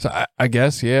 So I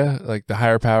guess, yeah, like the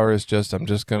higher power is just, I'm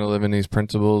just going to live in these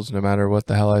principles no matter what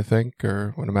the hell I think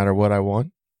or no matter what I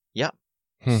want. Yep.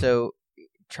 So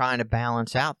trying to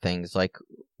balance out things like,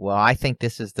 well, I think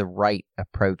this is the right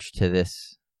approach to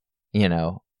this,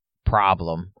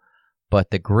 problem,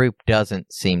 but the group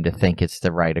doesn't seem to think it's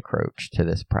the right approach to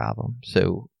this problem.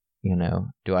 So,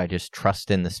 do I just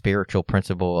trust in the spiritual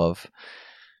principle of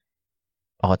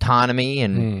autonomy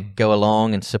and go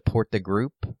along and support the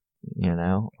group?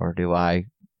 Or do I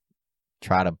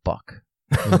try to buck?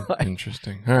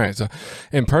 Interesting. All right. So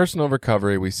in personal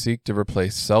recovery, we seek to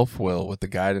replace self-will with the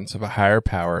guidance of a higher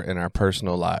power in our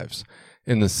personal lives.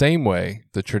 In the same way,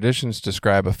 the traditions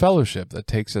describe a fellowship that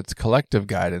takes its collective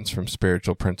guidance from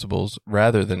spiritual principles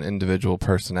rather than individual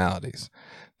personalities.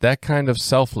 That kind of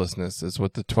selflessness is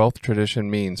what the 12th tradition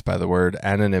means by the word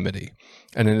anonymity,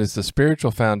 and it is the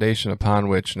spiritual foundation upon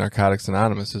which Narcotics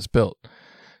Anonymous is built.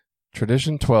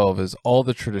 Tradition 12 is all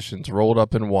the traditions rolled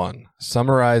up in one,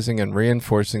 summarizing and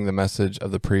reinforcing the message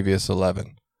of the previous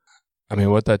 11.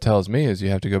 What that tells me is you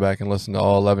have to go back and listen to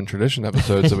all 11 tradition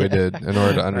episodes that we did in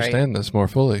order to understand this more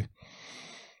fully.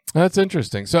 That's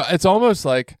interesting. So it's almost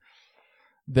like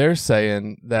they're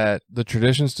saying that the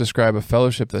traditions describe a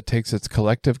fellowship that takes its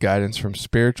collective guidance from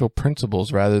spiritual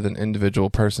principles rather than individual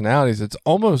personalities. It's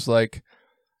almost like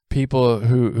people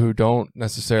who don't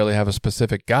necessarily have a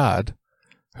specific God,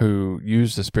 who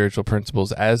use the spiritual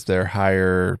principles as their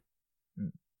higher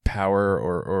power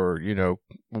or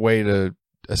way to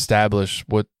establish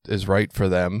what is right for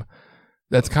them.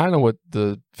 That's kind of what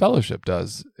the fellowship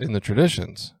does in the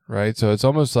traditions, right? So it's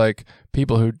almost like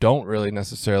people who don't really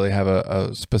necessarily have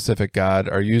a specific God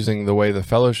are using the way the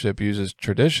fellowship uses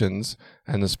traditions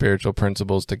and the spiritual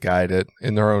principles to guide it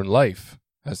in their own life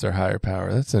as their higher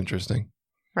power. That's interesting.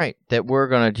 Right. That we're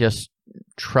going to just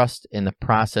trust in the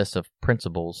process of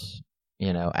principles,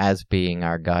 as being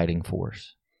our guiding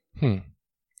force.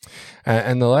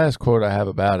 And the last quote I have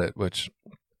about it, which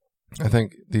I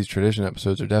think these tradition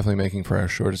episodes are definitely making for our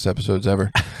shortest episodes ever.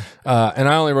 And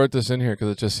I only wrote this in here because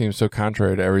it just seems so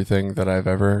contrary to everything that I've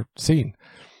ever seen.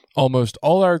 Almost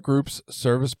all our groups,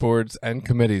 service boards, and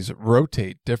committees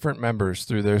rotate different members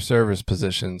through their service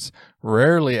positions,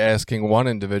 rarely asking one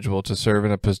individual to serve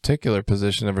in a particular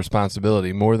position of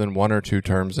responsibility more than 1 or 2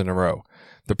 terms in a row.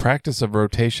 The practice of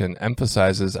rotation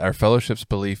emphasizes our fellowship's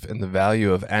belief in the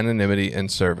value of anonymity in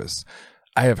service.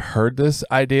 I have heard this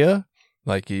idea.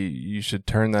 Like you should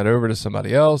turn that over to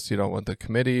somebody else. You don't want the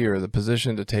committee or the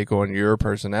position to take on your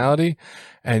personality.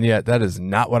 And yet that is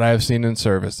not what I have seen in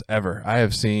service ever. I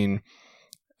have seen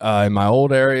in my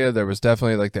old area, there was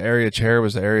definitely like the area chair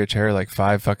was the area chair like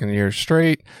 5 fucking years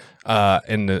straight.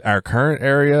 In our current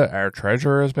area, our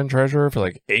treasurer has been treasurer for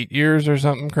like 8 years or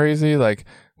something crazy. Like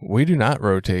we do not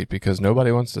rotate because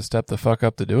nobody wants to step the fuck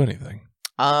up to do anything.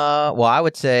 Well, I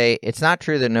would say it's not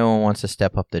true that no one wants to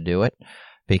step up to do it.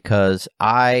 Because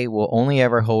I will only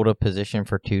ever hold a position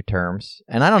for 2 terms.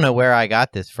 And I don't know where I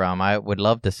got this from. I would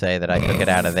love to say that I took it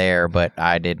out of there, but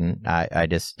I didn't. I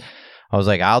was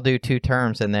like, I'll do 2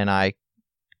 terms, and then I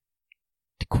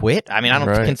quit. I mean, I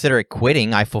don't consider it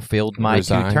quitting. I fulfilled my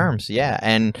 2 terms. Yeah.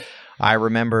 And I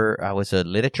remember I was a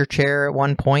literature chair at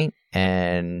one point,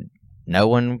 and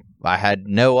I had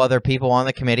no other people on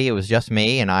the committee. It was just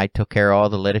me, and I took care of all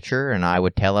the literature, and I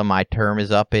would tell them my term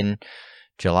is up in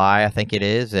July, I think it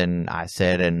is, and I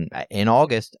said, in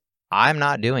August, I'm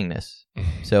not doing this.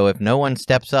 So if no one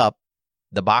steps up,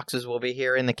 the boxes will be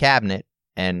here in the cabinet,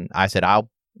 and I said,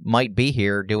 might be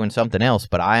here doing something else,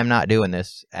 but I am not doing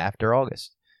this after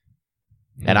August.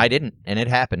 And I didn't, and it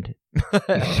happened.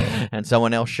 And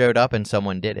someone else showed up, and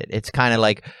someone did it. It's kind of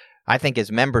like, I think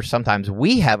as members, sometimes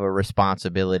we have a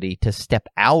responsibility to step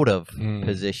out of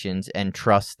positions and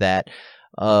trust that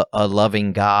a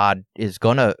loving God is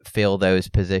going to fill those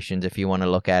positions, if you want to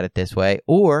look at it this way.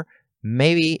 Or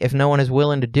maybe if no one is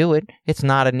willing to do it, it's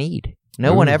not a need.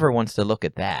 No one ever wants to look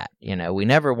at that. We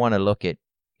never want to look at,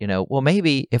 well,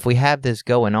 maybe if we have this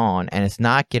going on and it's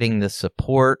not getting the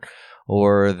support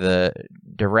or the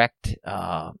direct,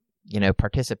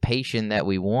 participation that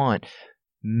we want,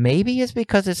 maybe it's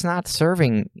because it's not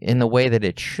serving in the way that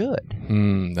it should.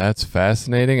 That's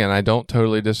fascinating, and I don't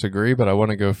totally disagree, but I want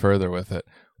to go further with it.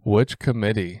 Which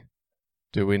committee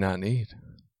do we not need?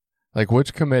 Like,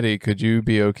 which committee could you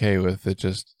be okay with it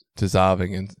just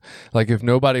dissolving? And like, if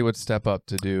nobody would step up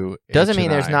to do doesn't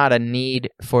mean there's not a need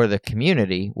for the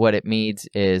community. What it means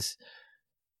is,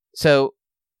 so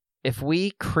if we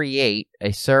create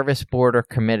a service board or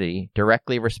committee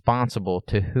directly responsible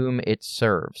to whom it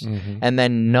serves, and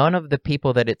then none of the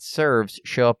people that it serves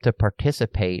show up to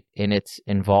participate in its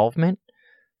involvement,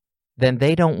 then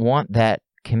they don't want that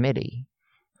committee.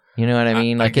 You know what I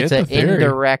mean? Like, it's an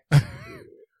indirect...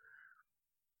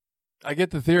 I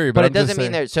get the theory, but it doesn't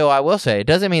mean there. So I will say, it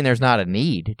doesn't mean there's not a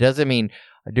need. It doesn't mean,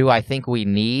 do I think we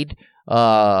need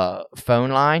a phone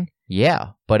line? Yeah,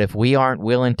 but if we aren't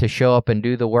willing to show up and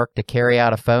do the work to carry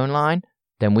out a phone line,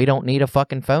 then we don't need a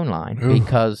fucking phone line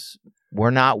because we're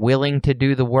not willing to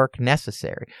do the work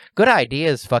necessary. Good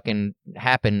ideas fucking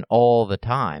happen all the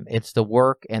time. It's the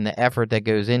work and the effort that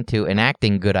goes into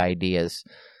enacting good ideas,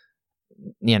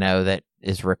 that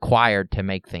is required to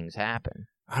make things happen.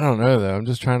 I don't know, though. I'm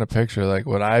just trying to picture, like,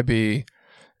 would I be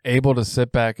able to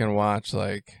sit back and watch,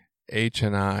 like,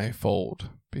 H&I fold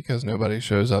because nobody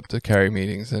shows up to carry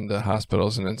meetings into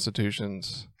hospitals and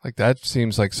institutions? Like, that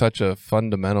seems like such a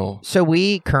fundamental... So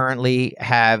we currently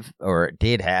have, or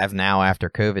did have now after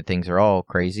COVID, things are all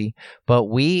crazy, but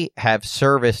we have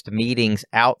serviced meetings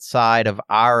outside of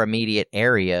our immediate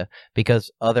area because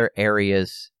other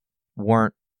areas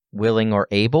weren't willing or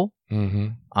able.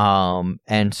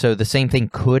 And so the same thing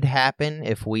could happen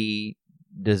if we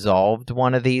dissolved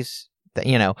one of these,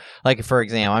 like, for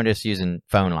example, I'm just using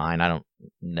phone line. I don't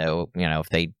know, if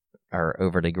they are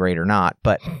overly great or not,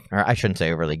 or I shouldn't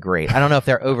say overly great. I don't know if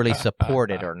they're overly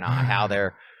supported or not, how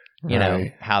they're,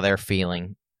 how they're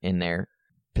feeling in their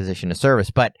position of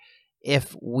service. But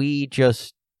if we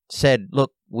just said,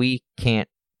 look, we can't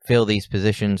fill these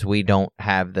positions, we don't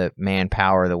have the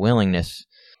manpower, the willingness,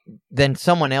 then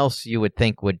someone else you would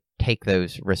think would take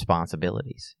those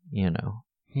responsibilities,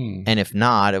 And if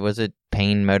not, it was a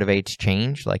pain motivates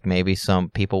change. Like maybe some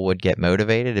people would get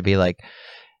motivated to be like,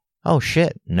 oh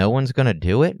shit, no one's going to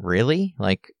do it? Really?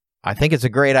 Like, I think it's a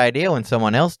great idea when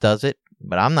someone else does it,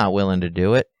 but I'm not willing to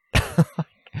do it.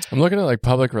 I'm looking at like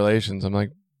public relations. I'm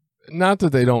like, not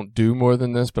that they don't do more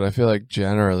than this, but I feel like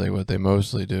generally what they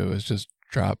mostly do is just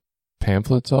drop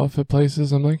pamphlets off at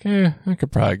places. I'm like, I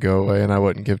could probably go away and I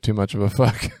wouldn't give too much of a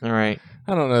fuck. All right.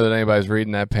 I don't know that anybody's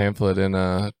reading that pamphlet in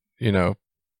a,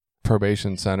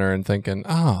 probation center and thinking,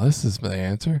 oh, this is the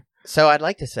answer. So I'd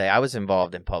like to say I was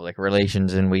involved in public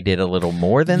relations and we did a little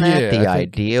more than that. The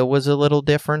idea was a little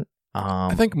different.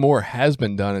 I think more has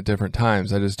been done at different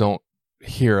times. I just don't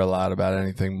hear a lot about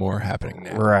anything more happening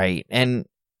now. Right. And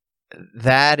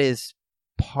that is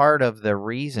part of the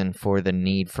reason for the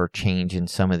need for change in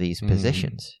some of these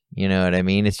positions. You know what I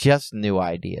mean? It's just new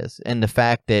ideas. And the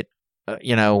fact that,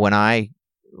 when I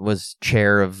was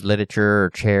chair of literature or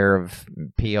chair of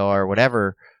PR or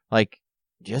whatever, like,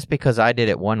 just because I did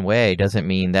it one way doesn't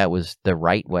mean that was the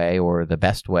right way or the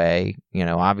best way.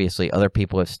 Obviously other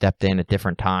people have stepped in at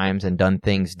different times and done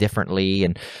things differently.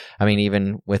 And I mean,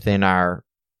 even within our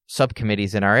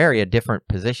subcommittees in our area, different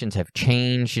positions have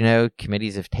changed.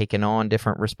 Committees have taken on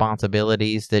different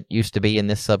responsibilities that used to be in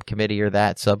this subcommittee or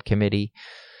that subcommittee.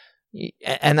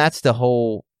 And that's the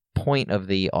whole point of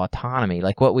the autonomy.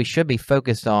 Like, what we should be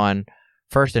focused on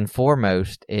first and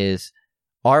foremost is,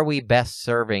 are we best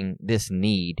serving this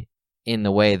need in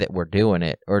the way that we're doing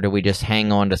it? Or do we just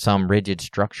hang on to some rigid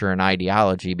structure and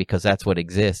ideology because that's what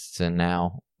exists and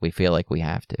now we feel like we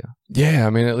have to? Yeah, I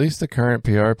mean, at least the current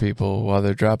PR people, while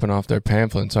they're dropping off their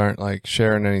pamphlets, aren't like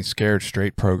sharing any Scared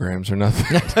Straight programs or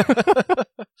nothing.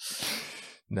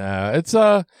 No, it's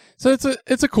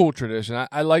a cool tradition.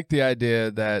 I like the idea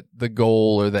that the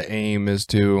goal or the aim is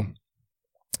to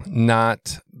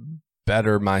not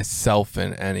better myself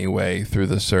in any way through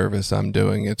the service I'm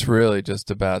doing. It's really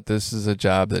just about, this is a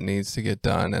job that needs to get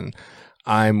done, and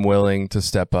I'm willing to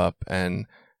step up and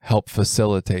help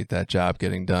facilitate that job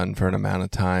getting done for an amount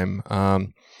of time.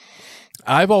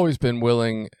 I've always been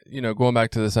willing, going back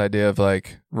to this idea of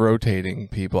like rotating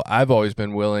people, I've always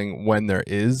been willing when there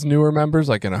is newer members,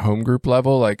 like in a home group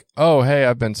level, like, oh, hey,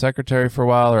 I've been secretary for a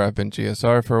while, or I've been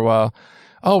GSR for a while.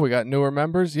 Oh, we got newer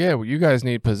members? Yeah, well, you guys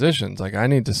need positions. Like, I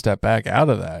need to step back out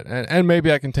of that. And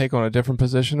maybe I can take on a different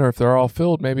position, or if they're all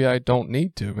filled, maybe I don't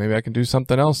need to. Maybe I can do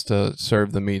something else to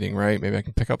serve the meeting, right? Maybe I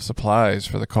can pick up supplies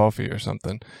for the coffee or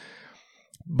something.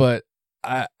 But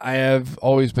I have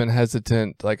always been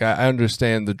hesitant. Like, I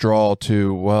understand the draw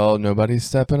to, well, nobody's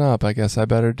stepping up. I guess I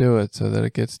better do it so that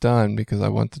it gets done because I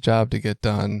want the job to get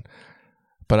done.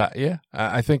 But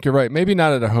I think you're right. Maybe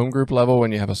not at a home group level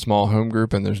when you have a small home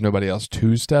group and there's nobody else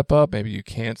to step up. Maybe you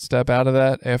can't step out of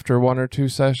that after one or two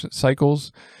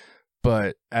cycles.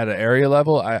 But at an area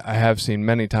level, I have seen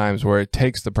many times where it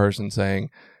takes the person saying,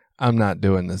 I'm not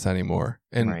doing this anymore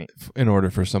in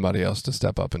order for somebody else to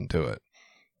step up and do it.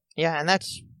 Yeah, and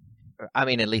that's, I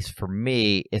mean, at least for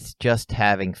me, it's just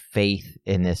having faith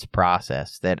in this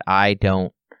process that I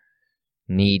don't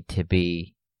need to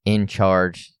be in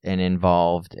charge and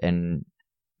involved and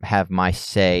have my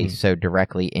say so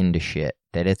directly into shit,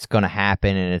 that it's going to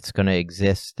happen and it's going to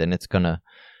exist and it's going to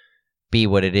be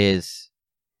what it is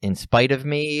in spite of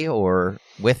me or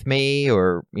with me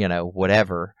or,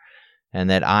 whatever. And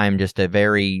that I'm just a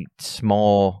very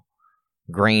small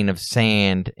grain of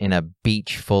sand in a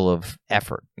beach full of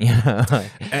effort.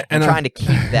 And trying to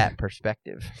keep that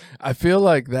perspective. I feel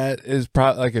like that is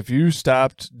probably, like, if you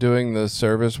stopped doing the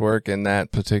service work in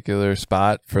that particular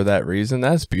spot for that reason,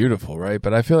 that's beautiful, right?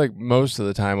 But I feel like most of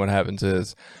the time what happens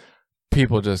is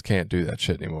people just can't do that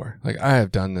shit anymore. Like, I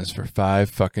have done this for 5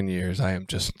 fucking years. I am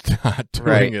just not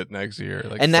doing it next year.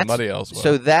 Like, and somebody else will.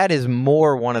 So that is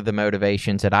more one of the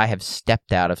motivations that I have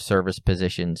stepped out of service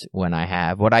positions when I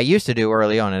have. What I used to do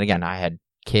early on, and again, I had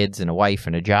kids and a wife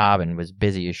and a job and was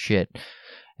busy as shit.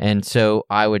 And so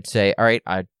I would say, all right,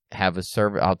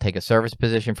 I'll take a service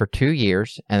position for 2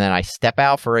 years, and then I step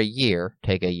out for a year,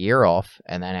 take a year off,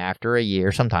 and then after a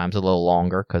year, sometimes a little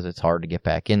longer because it's hard to get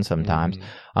back in sometimes,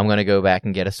 I'm going to go back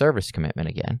and get a service commitment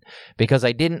again because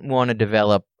I didn't want to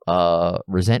develop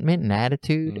resentment and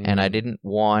attitude, and I didn't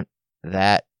want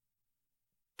that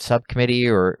subcommittee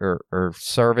or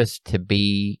service to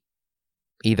be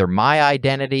either my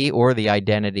identity or the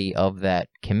identity of that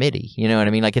committee. You know what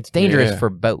I mean? Like, it's dangerous for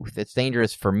both. It's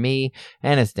dangerous for me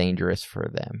and it's dangerous for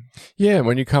them. Yeah,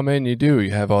 when you come in,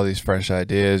 you have all these fresh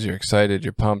ideas. You're excited,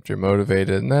 you're pumped, you're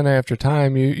motivated. And then after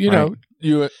time, you know,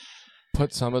 you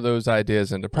put some of those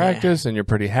ideas into practice and you're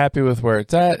pretty happy with where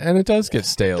it's at, and it does get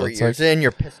stale. 3 years in,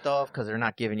 you're pissed off because they're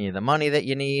not giving you the money that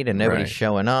you need and nobody's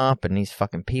showing up and these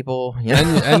fucking people. You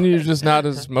know? and you're just not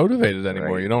as motivated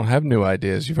anymore. Right. You don't have new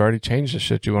ideas. You've already changed the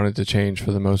shit you wanted to change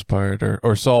for the most part,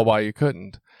 or saw why you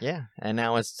couldn't. Yeah, and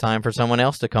now it's time for someone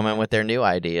else to come in with their new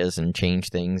ideas and change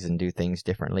things and do things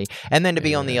differently. And then to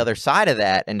be on the other side of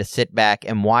that and to sit back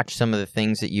and watch some of the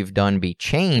things that you've done be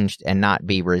changed and not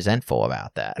be resentful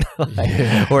about that.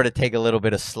 Or to take a little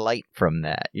bit of slight from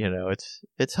that. You know,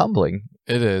 it's humbling.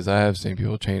 It is. I have seen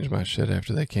people change my shit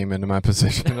after they came into my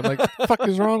position. I'm like, what the fuck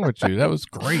is wrong with you? That was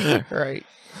great. Right.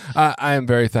 I am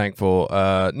very thankful.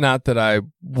 Not that I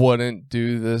wouldn't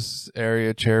do this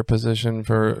area chair position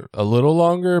for a little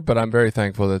longer, but I'm very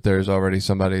thankful that there's already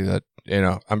somebody that, you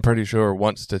know, I'm pretty sure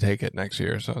wants to take it next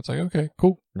year. So it's like, okay,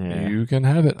 cool. Yeah. You can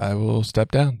have it. I will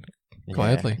step down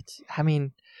gladly. I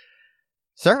mean,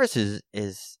 service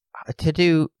is to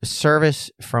do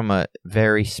service from a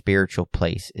very spiritual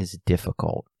place is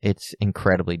difficult. It's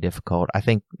incredibly difficult. I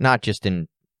think not just in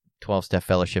 12-step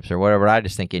fellowships or whatever, I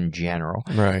just think in general.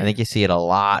 Right. I think you see it a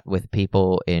lot with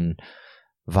people in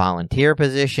volunteer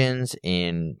positions,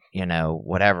 in, you know,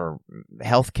 whatever,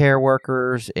 healthcare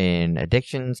workers, in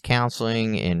addictions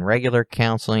counseling, in regular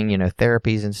counseling, you know,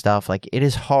 therapies and stuff. Like, it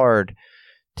is hard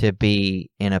to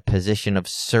be in a position of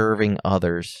serving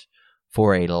others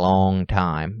for a long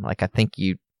time. Like, I think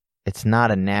it's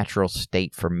not a natural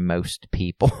state for most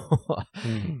people.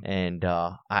 And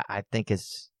I think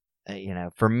it's, you know,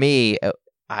 for me,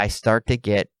 I start to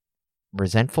get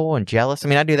resentful and jealous. I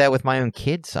mean, I do that with my own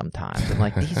kids sometimes. I'm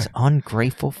like, these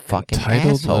ungrateful fucking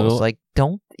assholes. Like,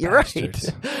 you're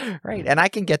bastards. right. Right. And I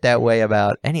can get that way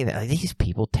about anything. Like, these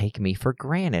people take me for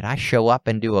granted. I show up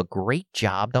and do a great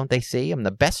job. Don't they see? I'm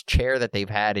the best chair that they've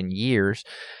had in years.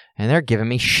 And they're giving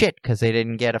me shit because they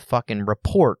didn't get a fucking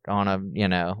report on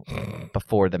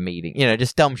before the meeting. You know,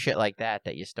 just dumb shit like that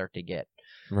you start to get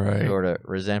sort of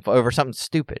resentful over something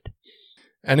stupid.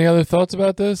 Any other thoughts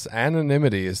about this?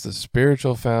 Anonymity is the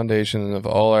spiritual foundation of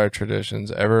all our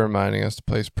traditions, ever reminding us to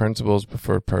place principles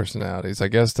before personalities. I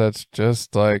guess that's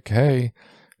just like, hey,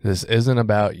 this isn't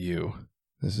about you.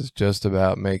 This is just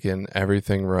about making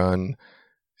everything run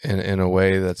in a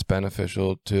way that's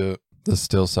beneficial to the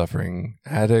still suffering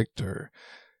addict, or,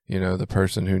 you know, the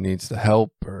person who needs the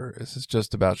help, or this is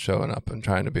just about showing up and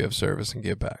trying to be of service and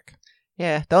give back.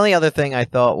 Yeah. The only other thing I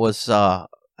thought was,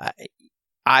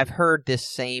 I've heard this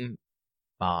same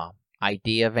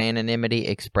idea of anonymity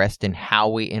expressed in how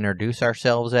we introduce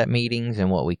ourselves at meetings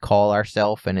and what we call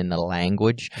ourselves, and in the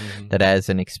language that as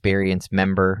an experienced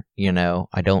member, you know,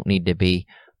 I don't need to be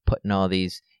putting all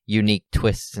these unique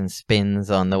twists and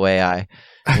spins on the way I,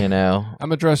 you know.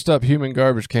 I'm a dressed up human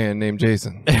garbage can named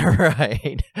Jason.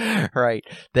 Right.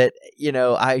 That, you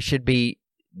know, I should be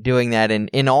doing that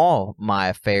in all my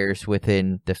affairs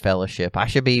within the fellowship. I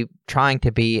should be trying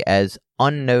to be as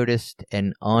unnoticed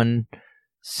and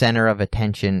center of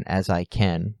attention as I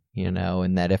can, you know,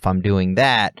 and that if I'm doing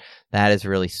that, that is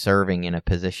really serving in a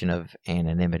position of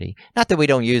anonymity. Not that we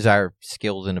don't use our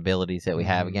skills and abilities that we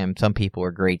have. Again, some people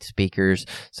are great speakers.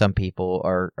 Some people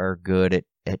are good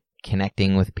at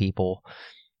connecting with people,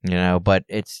 you know, but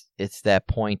it's that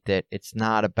point that it's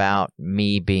not about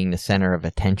me being the center of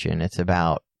attention. It's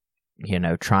about, you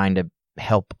know, trying to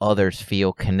help others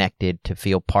feel connected, to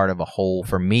feel part of a whole,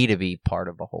 for me to be part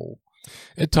of a whole.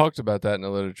 It talked about that in the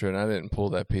literature, and I didn't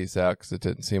pull that piece out because it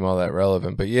didn't seem all that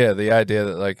relevant. But yeah, the idea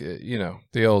that, like, you know,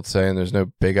 the old saying, there's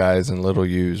no big I's and little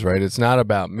U's, right? It's not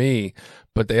about me,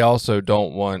 but they also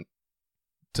don't want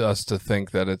us to think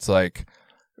that it's like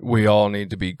we all need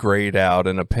to be grayed out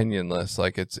and opinionless.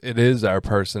 Like, it is our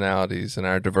personalities and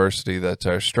our diversity that's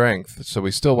our strength. So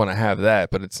we still want to have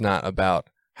that, but it's not about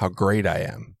how great I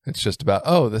am. It's just about,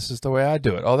 oh, this is the way I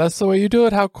do it. Oh, that's the way you do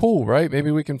it. How cool, right?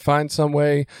 Maybe we can find some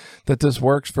way that this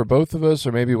works for both of us,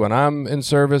 or maybe when I'm in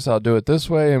service, I'll do it this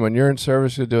way, and when you're in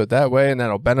service, you'll do it that way, and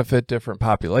that'll benefit different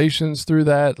populations through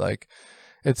that. Like,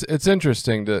 it's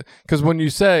interesting because when you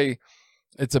say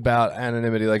it's about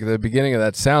anonymity, like at the beginning of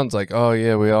that sounds like, oh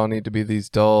yeah, we all need to be these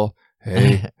dull,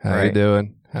 hey, how you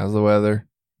doing? How's the weather?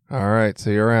 All right,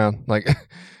 see you around. Like,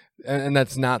 and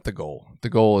that's not the goal. The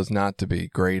goal is not to be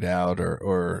grayed out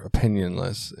or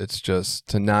opinionless. It's just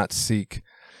to not seek,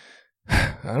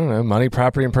 I don't know, money,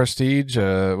 property, and prestige.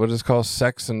 What is it called?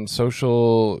 Sex and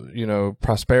social, you know,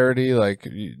 prosperity. Like,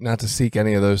 not to seek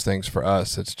any of those things for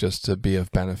us. It's just to be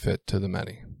of benefit to the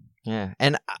many. Yeah.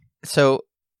 And so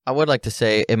I would like to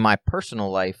say in my personal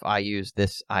life, I use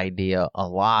this idea a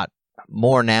lot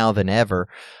more now than ever.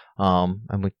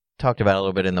 And we talked about it a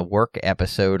little bit in the work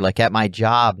episode. Like, at my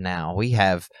job now, we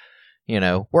have,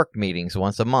 work meetings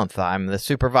once a month. I'm the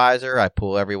supervisor. I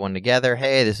pull everyone together.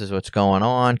 Hey, this is what's going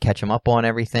on. Catch them up on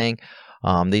everything.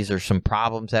 These are some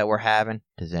problems that we're having.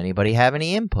 Does anybody have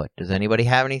any input? Does anybody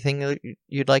have anything that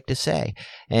you'd like to say?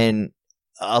 And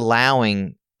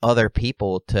allowing other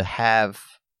people to have,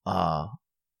 I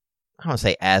don't want to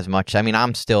say as much. I mean,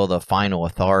 I'm still the final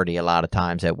authority a lot of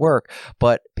times at work,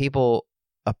 but people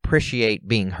appreciate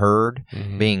being heard,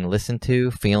 being listened to,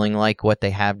 feeling like what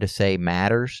they have to say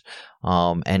matters,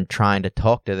 and trying to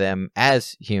talk to them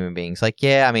as human beings. Like,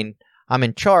 yeah, I mean, I'm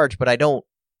in charge, but I don't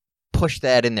push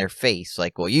that in their face.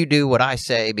 Like, well, you do what I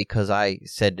say because I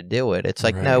said to do it. It's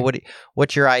like, Right. no,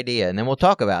 what's your idea? And then we'll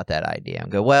talk about that idea and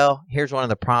go, well, here's one of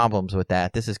the problems with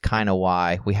that. This is kind of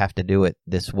why we have to do it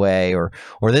this way, or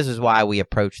this is why we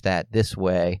approach that this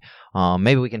way.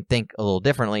 Maybe we can think a little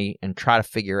differently and try to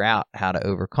figure out how to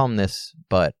overcome this.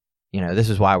 But, this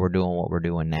is why we're doing what we're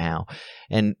doing now.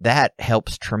 And that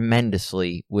helps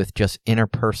tremendously with just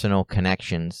interpersonal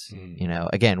connections.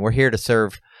 Again, we're here to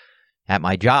serve. At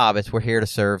my job, we're here to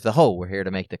serve the whole. We're here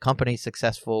to make the company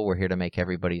successful. We're here to make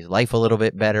everybody's life a little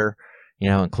bit better,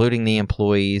 including the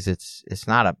employees. It's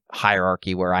not a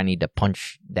hierarchy where I need to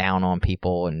punch down on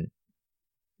people and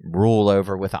rule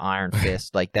over with an iron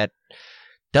fist. Like, that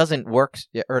doesn't work,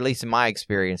 or at least in my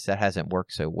experience, that hasn't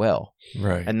worked so well.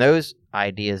 Right. And those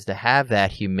ideas to have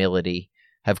that humility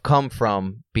have come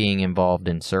from being involved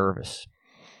in service.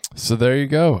 So there you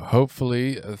go.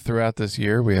 Hopefully, throughout this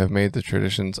year, we have made the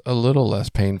traditions a little less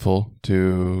painful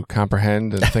to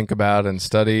comprehend and think about and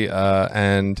study.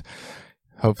 And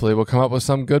hopefully, we'll come up with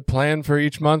some good plan for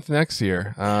each month next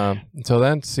year. Until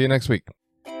then, see you next week.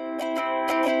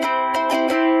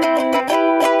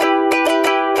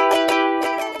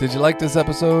 Did you like this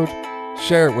episode?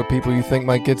 Share it with people you think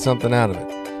might get something out of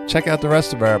it. Check out the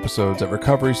rest of our episodes at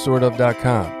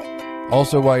recoverysortof.com.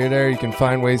 Also, while you're there, you can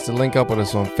find ways to link up with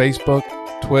us on Facebook,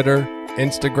 Twitter,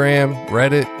 Instagram,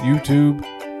 Reddit, YouTube,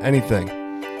 anything.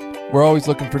 We're always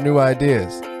looking for new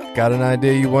ideas. Got an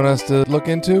idea you want us to look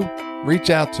into? Reach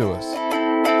out to us.